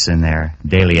express in their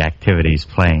daily activities,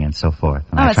 playing and so forth.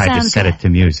 And I tried to set it to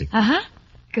music. Uh-huh.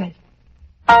 Good.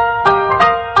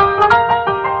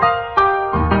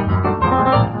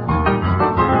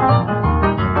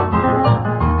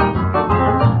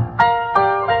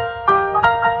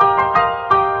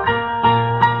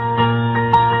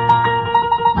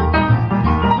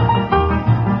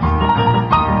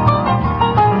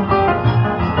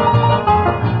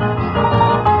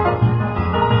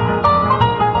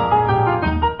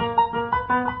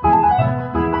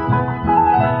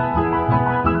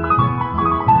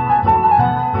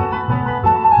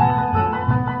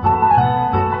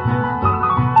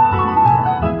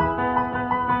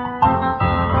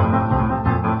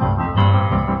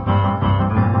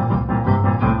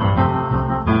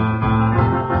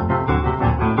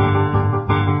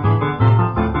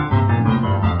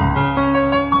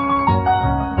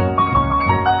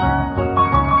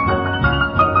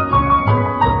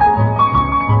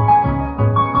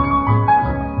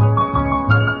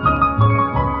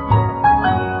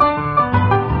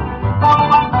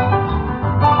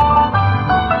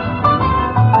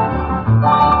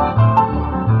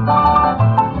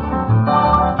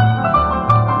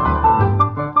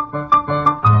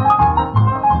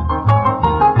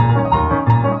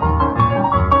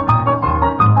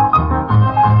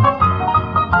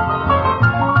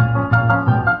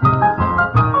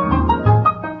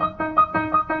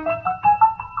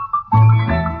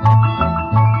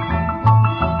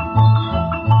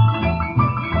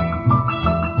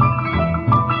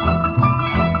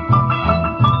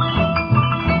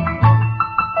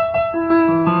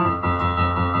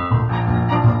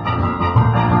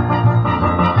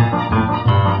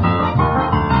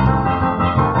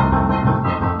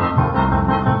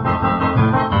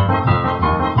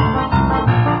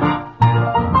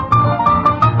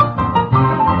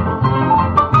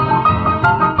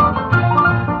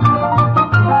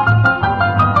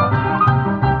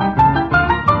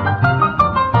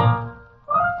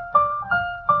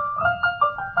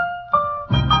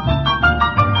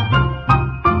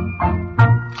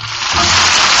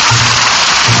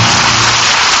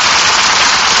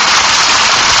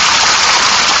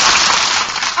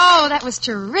 That was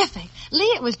terrific.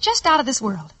 Lee, it was just out of this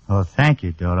world. Oh, thank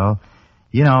you, Dodo.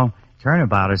 You know,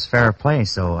 turnabout is fair play,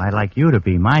 so I'd like you to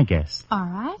be my guest. All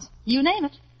right. You name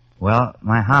it. Well,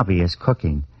 my hobby is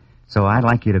cooking, so I'd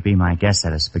like you to be my guest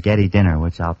at a spaghetti dinner,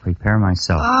 which I'll prepare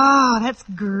myself. Oh, that's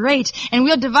great. And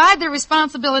we'll divide the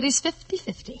responsibilities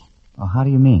 50-50. Oh, how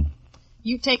do you mean?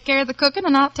 You take care of the cooking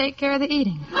and I'll take care of the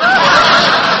eating.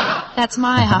 That's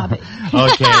my hobby.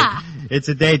 Okay. It's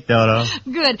a date, Dodo.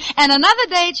 Good. And another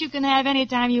date you can have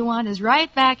anytime you want is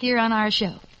right back here on our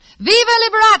show. Viva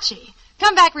Liberace!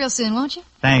 Come back real soon, won't you?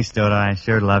 Thanks, Dodo. I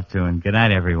sure love to. And good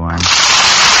night, everyone.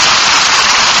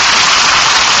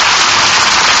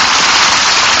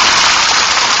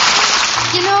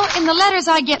 You know, in the letters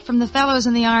I get from the fellows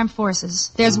in the armed forces,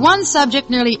 there's one subject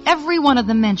nearly every one of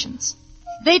them mentions.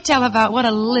 They tell about what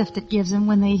a lift it gives them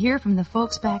when they hear from the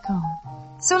folks back home.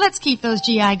 So let's keep those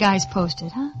GI guys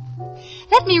posted, huh?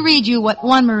 Let me read you what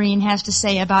one Marine has to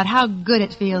say about how good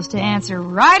it feels to answer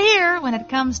right here when it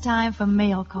comes time for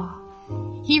mail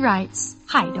call. He writes,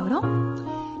 "Hi, Dodo.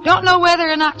 Don't know whether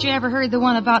or not you ever heard the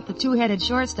one about the two-headed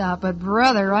shortstop, but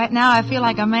brother, right now I feel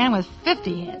like a man with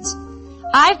 50 heads.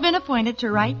 I've been appointed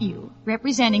to write you,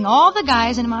 representing all the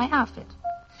guys in my outfit.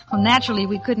 Well, naturally,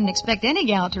 we couldn't expect any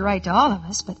gal to write to all of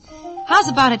us, but how's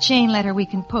about a chain letter we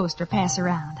can post or pass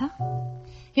around, huh?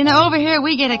 You know, over here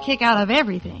we get a kick out of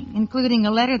everything, including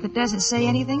a letter that doesn't say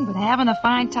anything but having a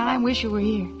fine time, wish you were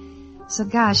here. So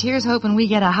gosh, here's hoping we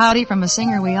get a howdy from a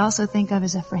singer we also think of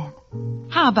as a friend.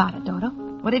 How about it, Dodo?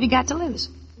 What have you got to lose?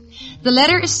 The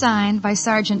letter is signed by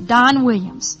Sergeant Don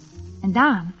Williams. And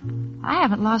Don, I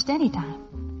haven't lost any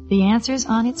time. The answer's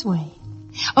on its way.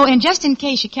 Oh, and just in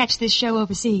case you catch this show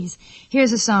overseas,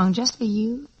 here's a song just for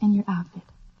you and your outfit.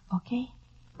 Okay?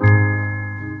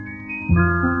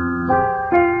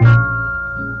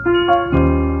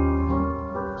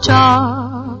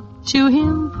 Talk to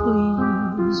him,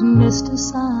 please, Mr.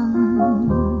 Sun.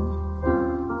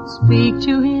 Speak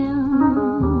to him,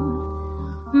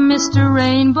 Mr.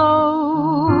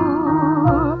 Rainbow,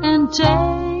 and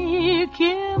take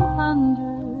him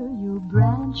under your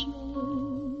branches,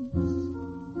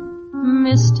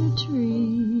 Mr.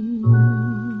 Tree.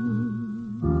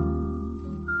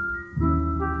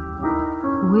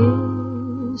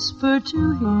 Whisper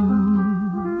to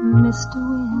him, Mr.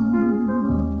 Wind.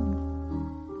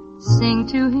 Sing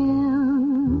to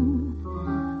him,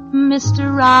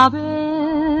 Mr. Robin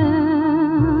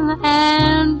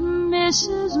and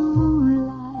Mrs.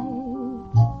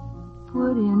 Moonlight.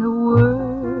 Put in a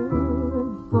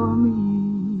word for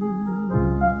me.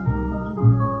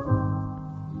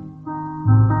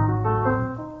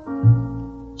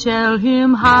 Tell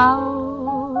him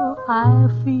how I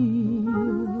feel.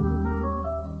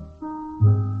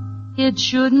 It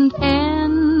shouldn't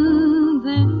end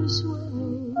this way.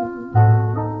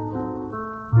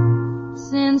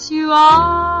 Since you are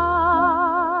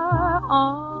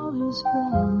all his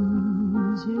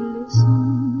friends who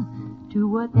listen to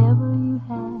whatever you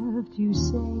have to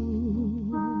say,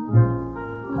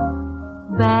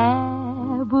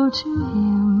 babble to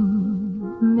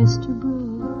him, Mr.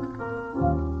 Brook.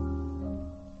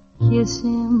 Kiss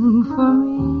him for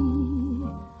me,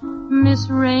 Miss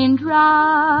Raindrop,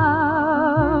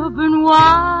 and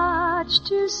watch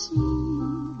to see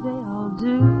they all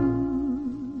do.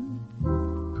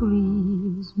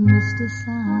 Please, Mr.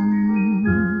 Sun.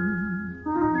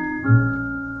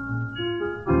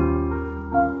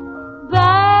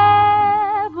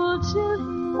 Babble to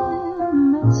him,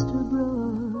 Mr.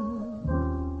 Brook.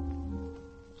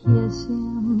 Kiss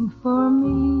him for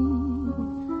me,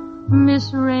 Miss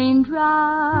Raindrop,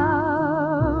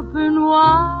 and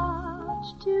watch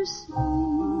to see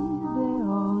they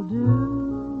all do.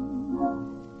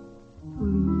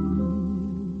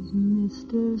 Please,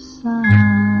 Mr. Sun.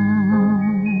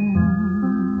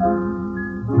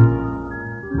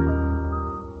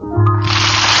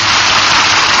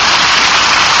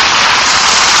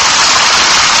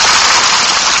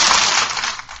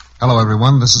 Hello,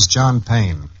 everyone. This is John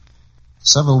Payne.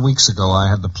 Several weeks ago, I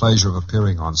had the pleasure of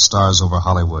appearing on Stars Over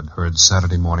Hollywood, heard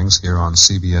Saturday mornings here on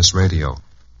CBS Radio.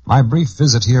 My brief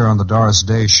visit here on the Doris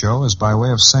Day Show is by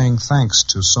way of saying thanks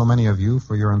to so many of you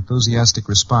for your enthusiastic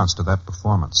response to that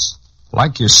performance.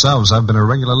 Like yourselves, I've been a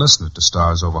regular listener to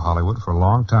Stars Over Hollywood for a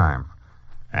long time.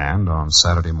 And on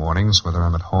Saturday mornings, whether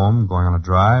I'm at home, going on a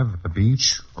drive, at the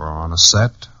beach, or on a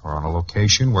set, or on a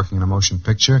location, working in a motion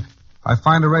picture, I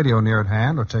find a radio near at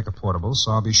hand or take a portable,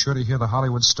 so I'll be sure to hear the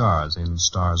Hollywood stars in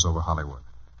Stars Over Hollywood.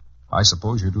 I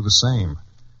suppose you do the same.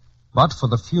 But for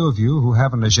the few of you who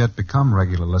haven't as yet become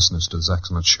regular listeners to this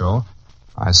excellent show,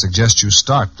 I suggest you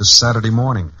start this Saturday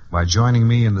morning by joining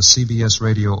me in the CBS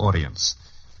radio audience,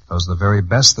 because the very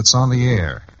best that's on the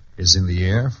air is in the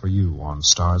air for you on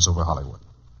Stars Over Hollywood.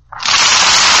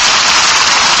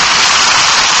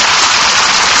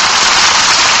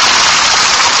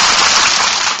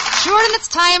 Sure, and it's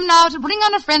time now to bring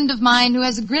on a friend of mine who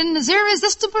has a grin as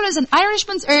irresistible as an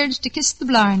Irishman's urge to kiss the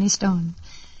Blarney Stone.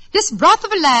 This broth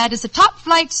of a lad is a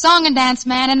top-flight song and dance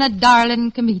man and a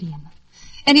darling comedian.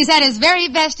 And he's at his very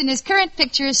best in his current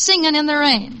picture, Singing in the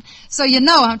Rain. So you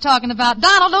know I'm talking about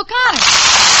Donald O'Connor.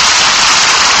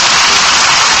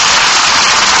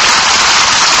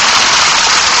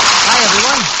 Hi,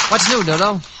 everyone. What's new,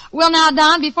 Dodo? Well, now,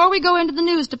 Don, before we go into the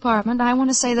news department, I want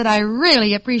to say that I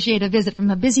really appreciate a visit from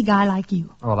a busy guy like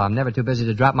you. Well, I'm never too busy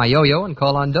to drop my yo-yo and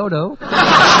call on Dodo.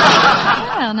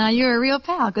 Well, now, you're a real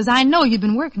pal, because I know you've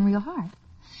been working real hard.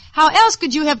 How else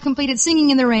could you have completed Singing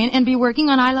in the Rain and be working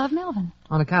on I Love Melvin?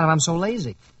 On account of I'm so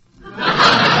lazy. You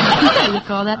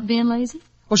call that being lazy?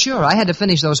 Well, sure. I had to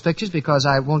finish those pictures because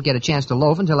I won't get a chance to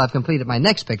loaf until I've completed my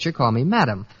next picture, Call Me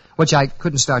Madam, which I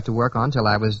couldn't start to work on till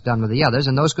I was done with the others,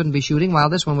 and those couldn't be shooting while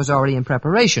this one was already in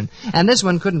preparation. And this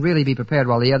one couldn't really be prepared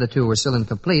while the other two were still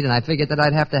incomplete, and I figured that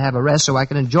I'd have to have a rest so I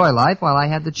could enjoy life while I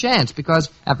had the chance, because,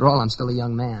 after all, I'm still a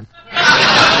young man.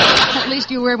 At least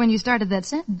you were when you started that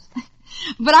sentence.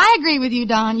 But I agree with you,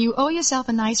 Don. You owe yourself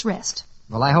a nice rest.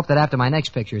 Well, I hope that after my next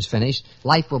picture is finished,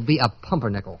 life will be a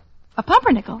pumpernickel. A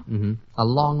pumpernickel? Mm-hmm. A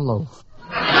long loaf.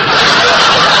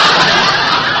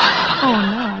 Oh,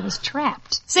 no, I was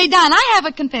trapped. Say, Don, I have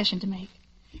a confession to make.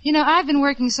 You know, I've been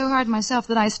working so hard myself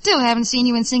that I still haven't seen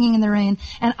you in Singing in the Rain,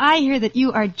 and I hear that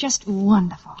you are just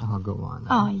wonderful. Oh, go on.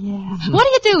 Oh, yeah. What do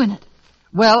you do in it?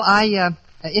 Well,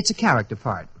 it's a character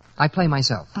part. I play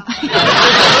myself. But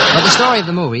the story of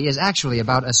the movie is actually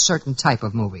about a certain type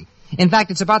of movie. In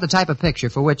fact, it's about the type of picture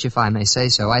for which, if I may say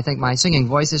so, I think my singing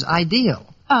voice is ideal.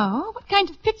 Oh, what kind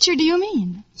of picture do you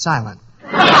mean? Silent.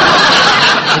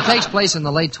 It takes place in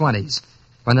the late 20s,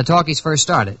 when the talkies first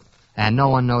started, and no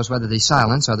one knows whether the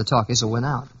silence or the talkies will win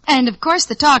out. And, of course,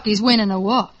 the talkies win in a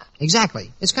walk.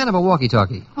 Exactly. It's kind of a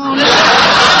walkie-talkie. Oh, no.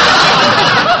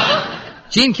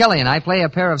 Gene Kelly and I play a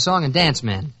pair of song and dance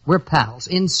men. We're pals,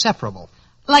 inseparable.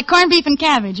 Like corned beef and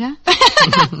cabbage, huh?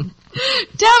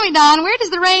 Tell me, Don, where does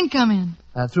the rain come in?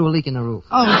 Through a leak in the roof.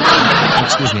 Oh,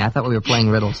 excuse me, I thought we were playing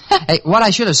riddles. Hey, what I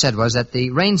should have said was that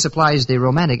the rain supplies the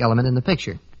romantic element in the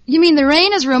picture. You mean the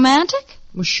rain is romantic?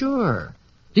 Well, sure.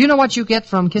 Do you know what you get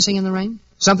from kissing in the rain?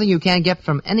 Something you can't get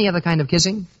from any other kind of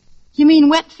kissing? You mean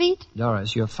wet feet?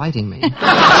 Doris, you're fighting me. You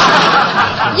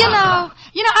know,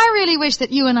 I really wish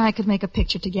that you and I could make a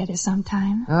picture together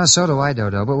sometime. So do I,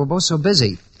 Dodo, but we're both so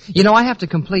busy. You know, I have to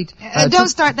complete... don't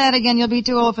start that again. You'll be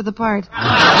too old for the part.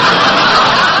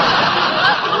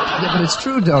 Yeah, but it's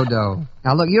true, Dodo.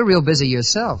 Now, look, you're real busy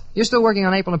yourself. You're still working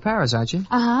on April in Paris, aren't you?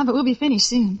 Uh-huh, but we'll be finished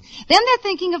soon. Then they're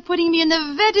thinking of putting me in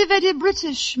a very, very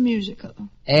British musical.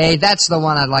 Hey, that's the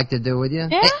one I'd like to do with you.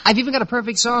 Yeah? Hey, I've even got a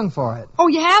perfect song for it. Oh,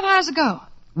 you have? How's it go?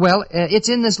 Well, it's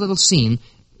in this little scene.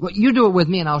 Well, you do it with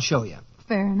me and I'll show you.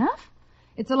 Fair enough.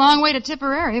 It's a long way to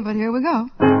Tipperary, but here we go.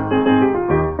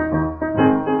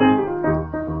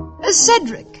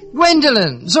 Cedric.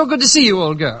 Gwendolyn, so good to see you,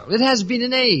 old girl. It has been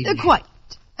an age. Quite.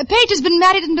 Pate has been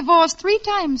married and divorced 3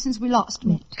 times since we last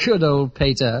met. Good old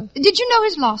Pater. Did you know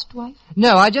his lost wife?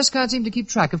 No, I just can't seem to keep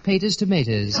track of Pater's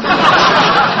tomatoes.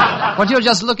 But you're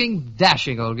just looking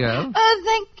dashing, old girl.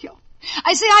 Thank you.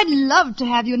 I say I'd love to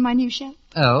have you in my new show.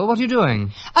 Oh, what are you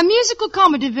doing? A musical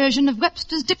comedy version of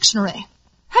Webster's Dictionary.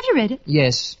 Have you read it?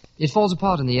 Yes. It falls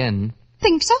apart in the end.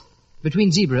 Think so?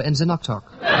 Between Zebra and Zanoktok.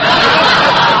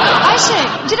 I say,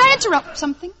 did I interrupt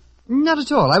something? Not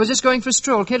at all. I was just going for a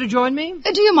stroll. Care to join me?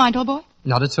 Do you mind, old boy?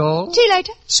 Not at all. See you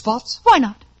later. Spots? Why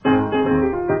not?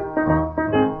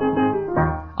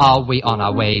 Are we on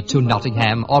our way to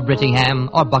Nottingham or Brittingham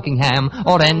or Buckingham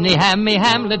or any hammy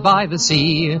hamlet by the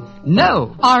sea?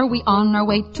 No. Are we on our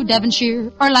way to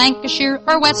Devonshire or Lancashire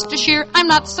or Worcestershire? I'm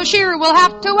not so sure. We'll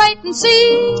have to wait and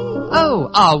see. Oh,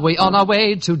 are we on our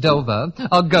way to Dover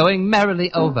or going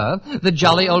merrily over the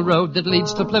jolly old road that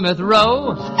leads to Plymouth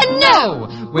Row? No.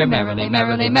 We're merrily,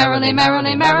 merrily, merrily,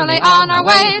 merrily, merrily on our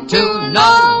way to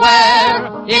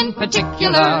nowhere in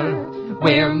particular.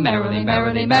 We're merrily,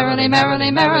 merrily, merrily, merrily,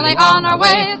 merrily on our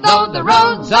way, though the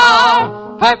roads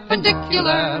are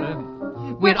perpendicular.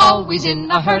 We're always in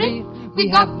a hurry, we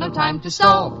have no time to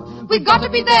stall. We've got to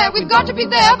be there, but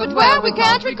where we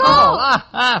can't recall.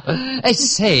 Hey,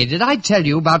 say, did I tell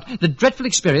you about the dreadful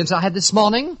experience I had this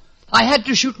morning? I had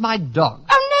to shoot my dog.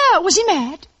 Oh, no, was he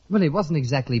mad? Well, he wasn't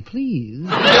exactly pleased.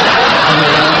 Merrily,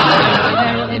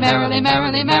 merrily,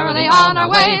 merrily, merrily on our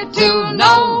way to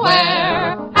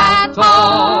nowhere at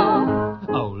all.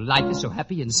 Oh, life is so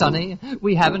happy and sunny,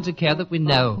 we haven't a care that we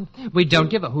know. We don't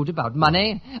give a hoot about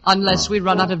money unless we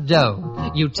run out of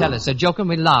dough. You tell us a joke and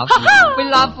we laugh. We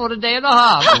laugh for a day and a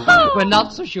half. We're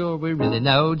not so sure we really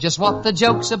know just what the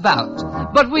joke's about.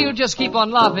 But we'll just keep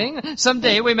on laughing.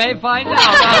 Someday we may find out.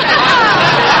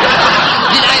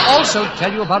 Did I also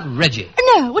tell you about Reggie?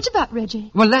 No, what's about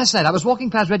Reggie? Well, last night I was walking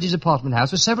past Reggie's apartment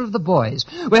house with several of the boys.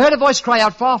 We heard a voice cry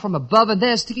out far from above, and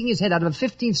there, sticking his head out of a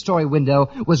 15th-story window,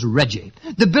 was Reggie.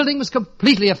 The building was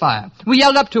completely afire. We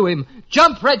yelled up to him,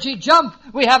 "Jump, Reggie, jump!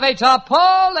 We have a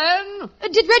tarpaulin!"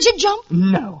 Did Reggie jump?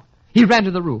 No. He ran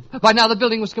to the roof. By now the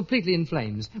building was completely in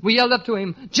flames. We yelled up to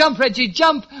him, "Jump, Reggie,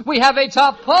 jump! We have a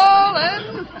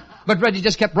tarpaulin!" But Reggie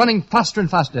just kept running faster and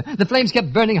faster. The flames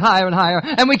kept burning higher and higher,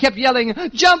 and we kept yelling,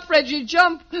 "Jump, Reggie,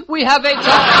 jump! We have a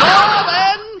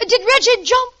tarpaulin!" Did Reggie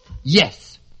jump?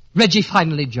 Yes. Reggie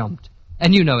finally jumped.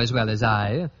 And you know as well as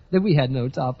I that we had no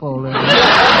tarpaulin. Merrily,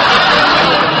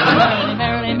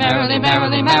 merrily, merrily,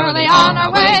 merrily, merrily on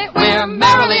our way. We're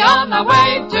merrily on our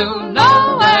way to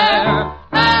nowhere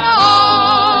at all.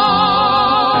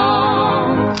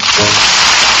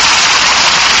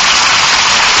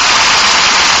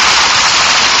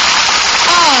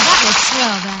 Oh, that was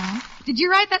swell, Don. Did you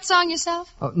write that song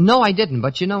yourself? Oh, no, I didn't,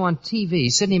 but you know, on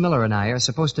TV, Sidney Miller and I are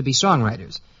supposed to be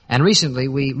songwriters. And recently,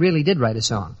 we really did write a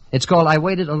song. It's called I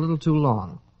Waited a Little Too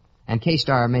Long. And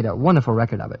K-Star made a wonderful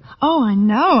record of it. Oh, I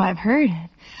know. I've heard it.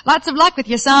 Lots of luck with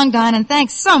your song, Don, and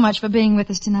thanks so much for being with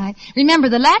us tonight. Remember,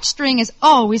 the latch string is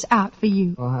always out for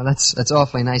you. Well, that's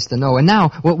awfully nice to know. And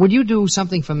now, would you do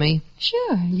something for me?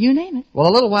 Sure, you name it. Well,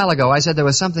 a little while ago, I said there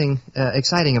was something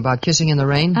exciting about kissing in the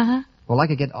rain. Uh-huh. Well, I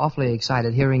could get awfully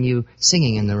excited hearing you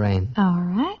singing in the rain. All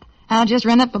right. I'll just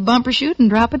run up a bumper chute and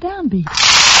drop a downbeat.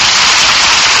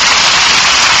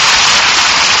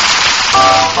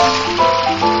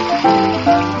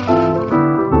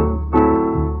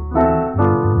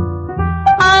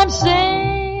 I'm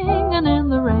singing in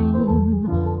the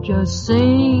rain, just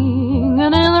singing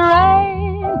in the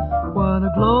rain. What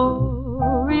a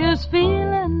glorious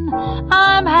feeling,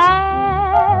 I'm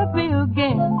happy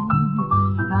again.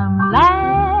 I'm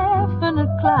laughing at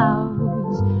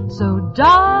clouds so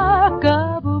dark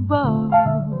up above.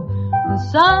 The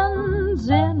sun's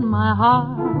in my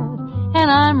heart and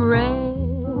I'm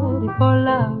ready for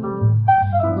love.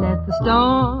 Let the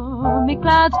stormy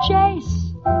clouds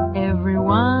chase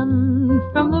everyone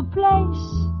from the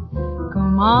place.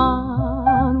 Come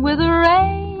on with the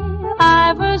rain,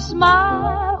 I've a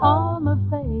smile on my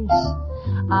face.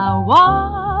 I'll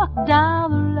walk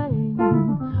down the lane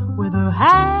with a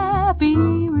happy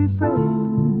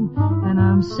refrain, and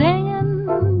I'm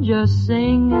singing, just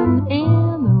singing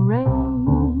in the rain.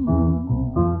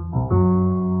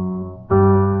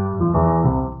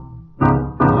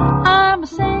 I'm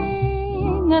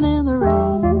singing in the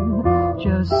rain,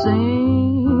 just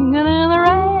singing in the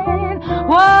rain.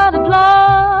 What a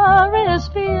glorious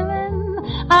feeling,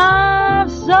 I'm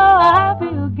so happy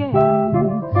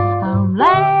again. I'm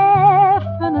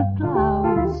laughing at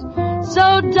clouds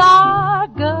so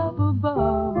dark up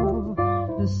above.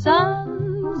 The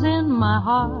sun's in my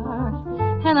heart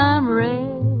and I'm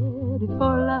ready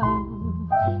for love.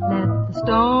 Let the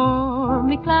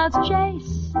stormy clouds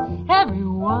chase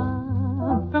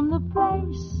everyone from the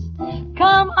place.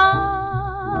 Come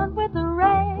on with the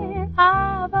rain,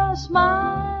 I've a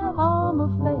smile on my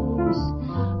face.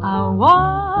 I'll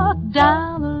walk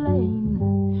down the lane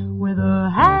with a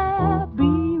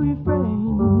happy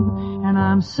refrain, and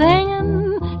I'm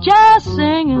singing, just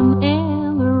singing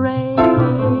in the rain.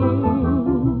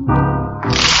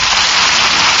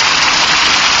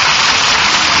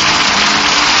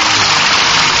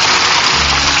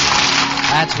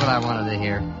 That's what I wanted to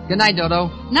hear. Good night, Dodo.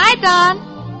 Night, Don.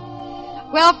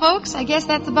 Well, folks, I guess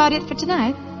that's about it for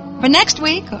tonight. For next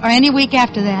week, or any week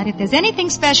after that, if there's anything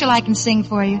special I can sing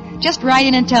for you, just write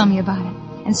in and tell me about it.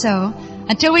 And so,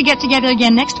 until we get together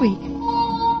again next week.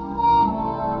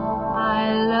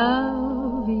 I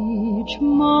love each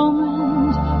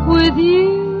moment with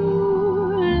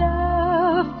you,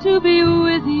 love to be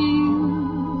with you.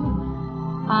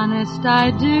 Honest, I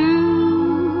do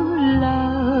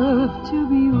love to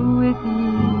be with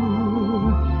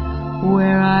you,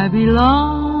 where I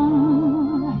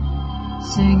belong,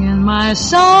 singing my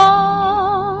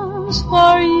songs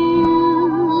for you.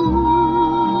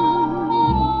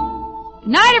 Good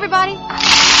night, everybody.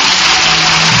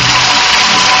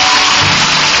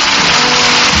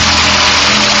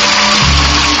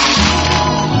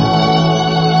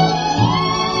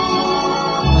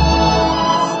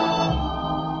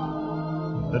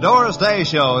 The Doris Day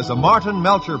Show is a Martin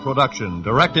Melcher production,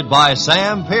 directed by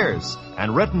Sam Pierce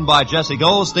and written by Jesse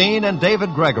Goldstein and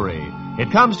David Gregory.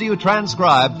 It comes to you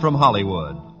transcribed from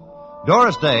Hollywood.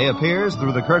 Doris Day appears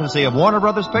through the courtesy of Warner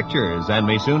Brothers Pictures and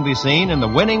may soon be seen in The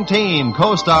Winning Team,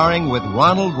 co-starring with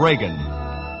Ronald Reagan.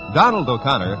 Donald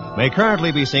O'Connor may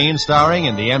currently be seen starring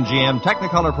in the MGM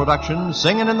Technicolor production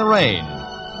Singin' in the Rain.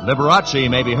 Liberace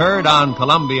may be heard on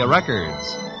Columbia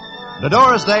Records. The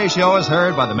Doris Day Show is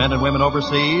heard by the men and women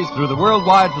overseas through the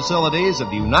worldwide facilities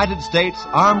of the United States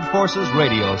Armed Forces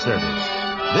Radio Service.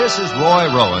 This is Roy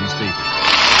Rowan speaking.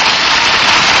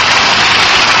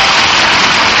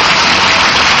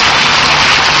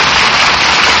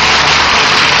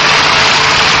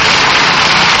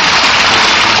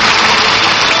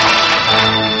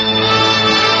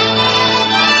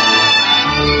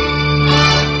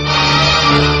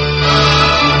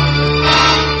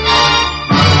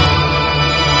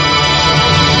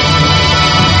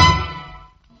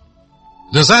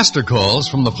 Disaster calls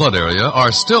from the flood area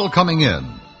are still coming in.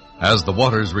 As the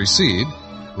waters recede,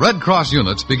 Red Cross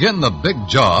units begin the big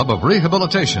job of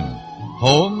rehabilitation.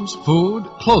 Homes, food,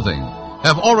 clothing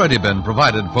have already been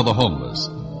provided for the homeless.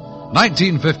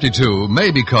 1952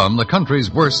 may become the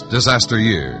country's worst disaster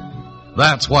year.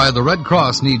 That's why the Red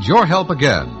Cross needs your help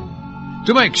again.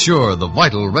 To make sure the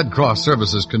vital Red Cross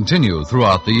services continue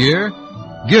throughout the year,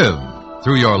 give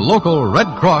through your local Red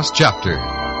Cross chapter.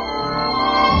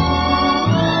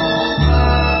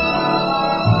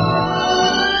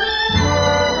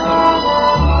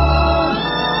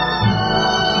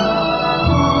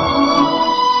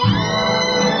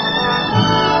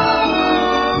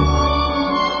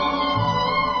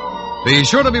 Be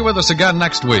sure to be with us again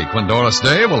next week when Doris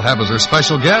Day will have as her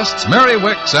special guests Mary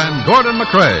Wicks and Gordon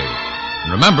McRae.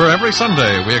 And remember, every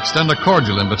Sunday we extend a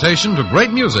cordial invitation to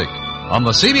great music on the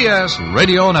CBS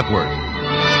Radio Network.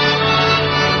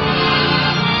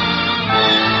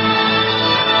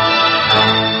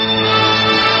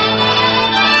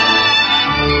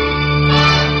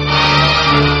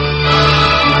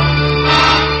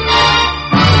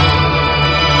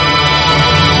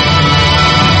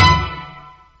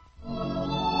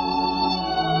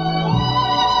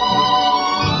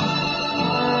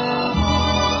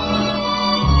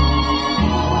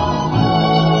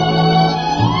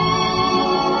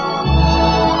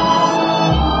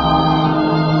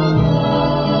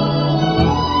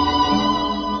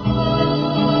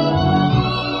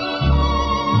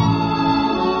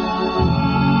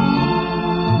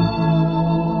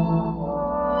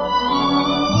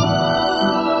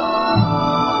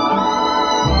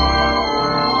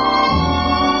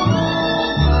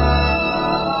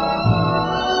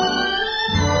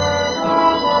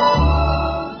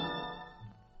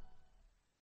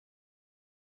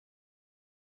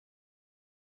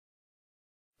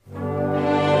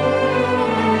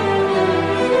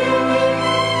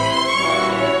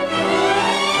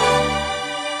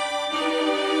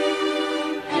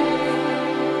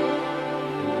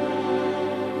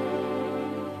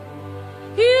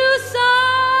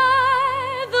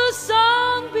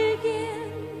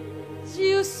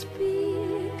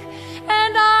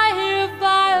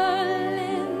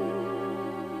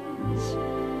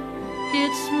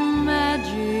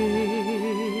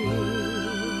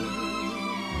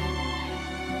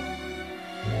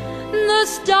 The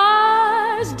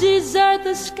stars desert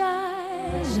the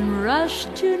skies and rush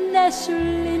to nestle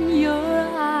in your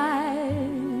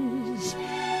eyes.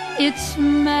 It's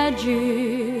magic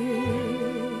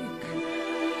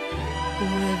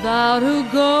without a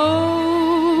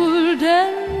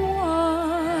golden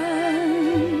wand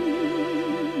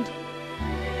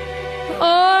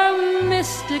or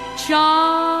mystic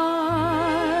charms.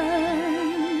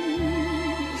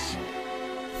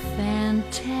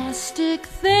 Fantastic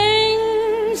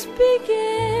things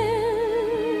begin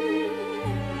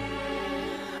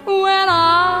when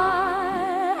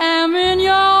I am in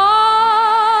your arms.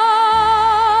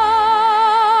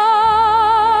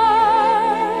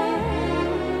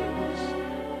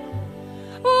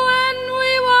 When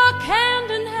we walk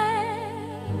hand in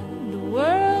hand, the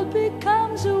world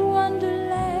becomes a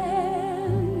wonderland.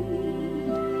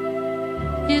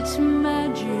 It's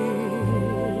magic.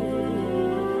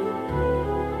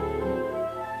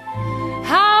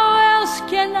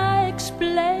 Can I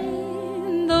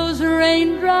explain those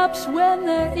raindrops when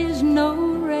there is no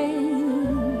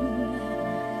rain?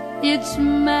 It's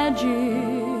magic.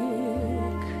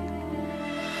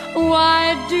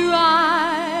 Why do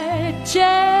I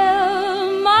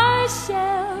tell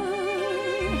myself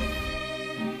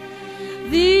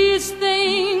these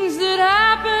things that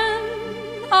happen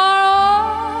are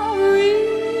all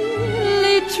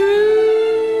really true?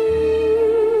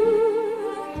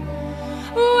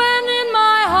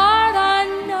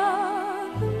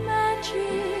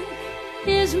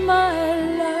 My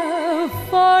love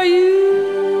for you.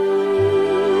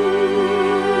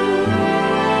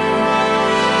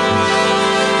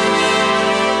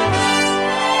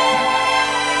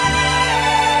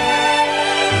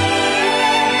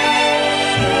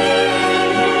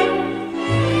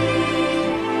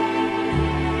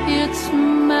 It's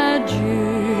magic.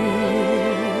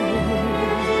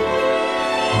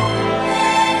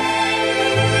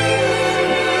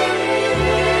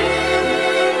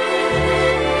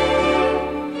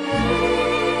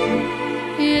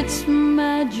 It's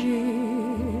magic.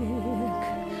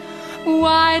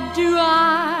 Why do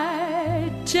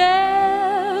I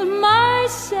tell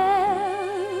myself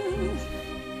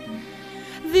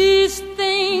these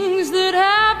things that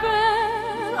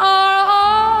happen are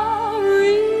all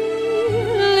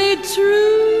really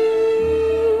true?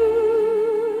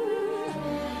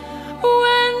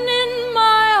 When in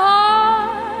my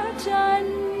heart I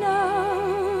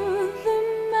know the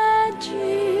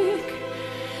magic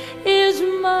is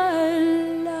my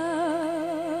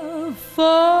love.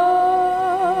 For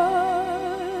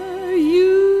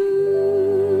you.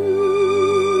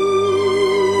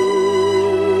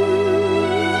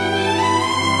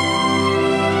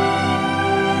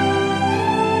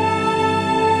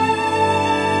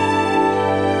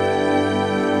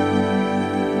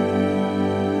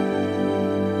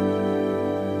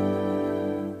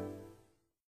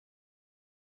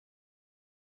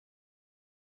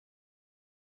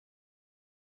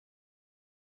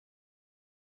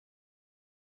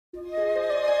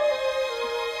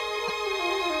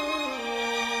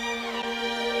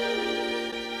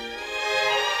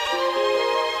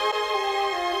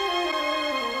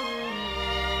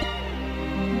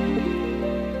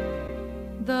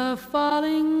 The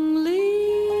falling leaves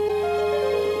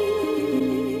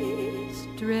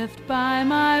drift by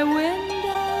my window.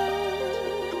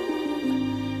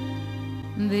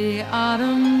 The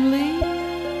autumn leaves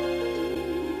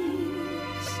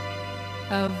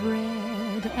of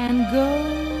red and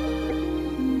gold.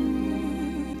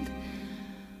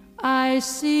 I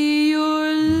see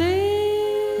your lips,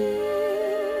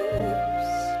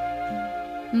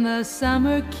 the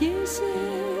summer kisses,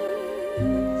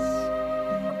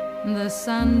 the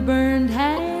sunburned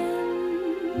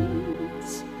hands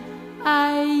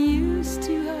I used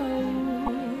to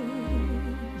hold.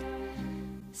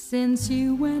 Since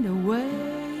you went away,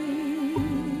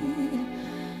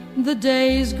 the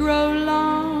days grow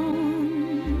long,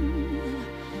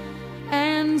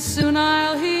 and soon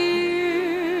I'll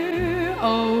hear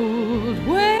old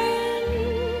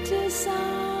winter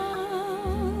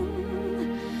song.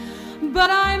 But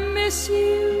I miss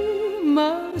you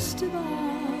most of all,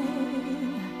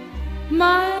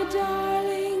 my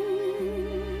darling,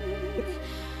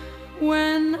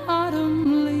 when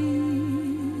autumn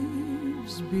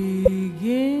leaves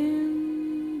begin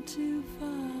to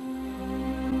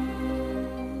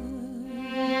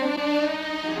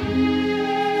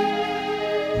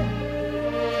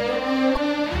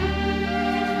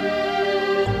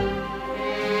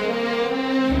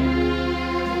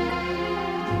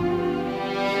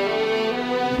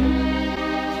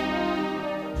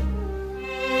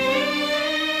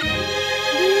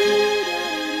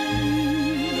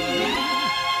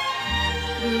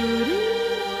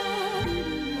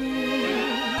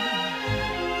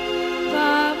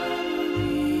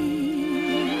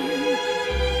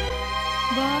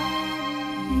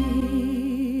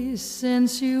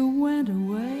Since you went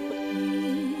away,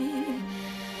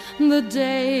 the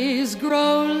days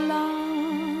grow long,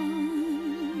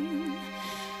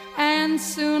 and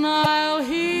soon I'll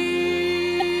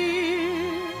hear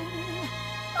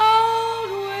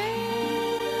old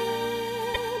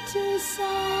winter song.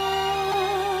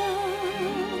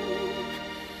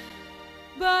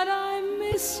 But I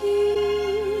miss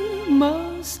you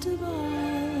most of all,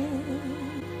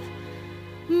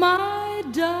 my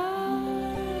darling,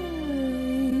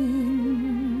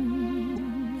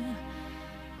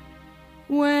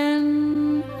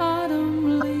 when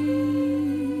autumn leaves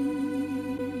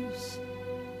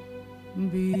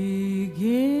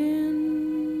begin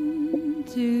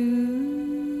to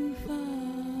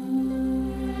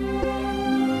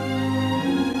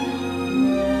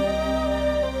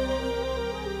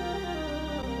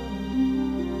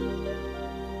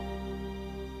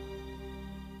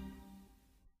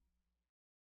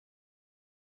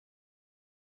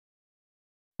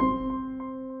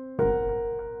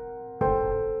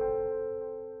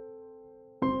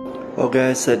Well,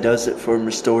 guys, that does it for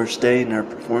Miss Doris Day and her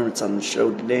performance on the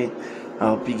show today. I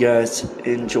hope you guys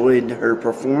enjoyed her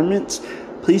performance.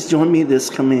 Please join me this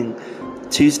coming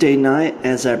Tuesday night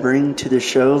as I bring to the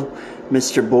show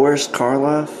Mr. Boris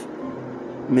Karloff,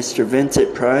 Mr.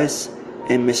 Vincent Price,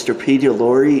 and Mr. Peter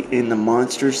Lorre in The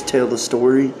Monsters Tell the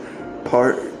Story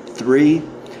Part 3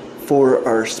 for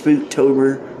our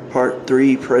Spooktober Part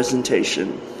 3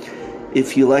 presentation.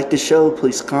 If you like the show,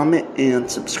 please comment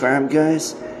and subscribe,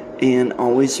 guys. And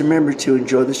always remember to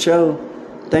enjoy the show.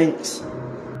 Thanks.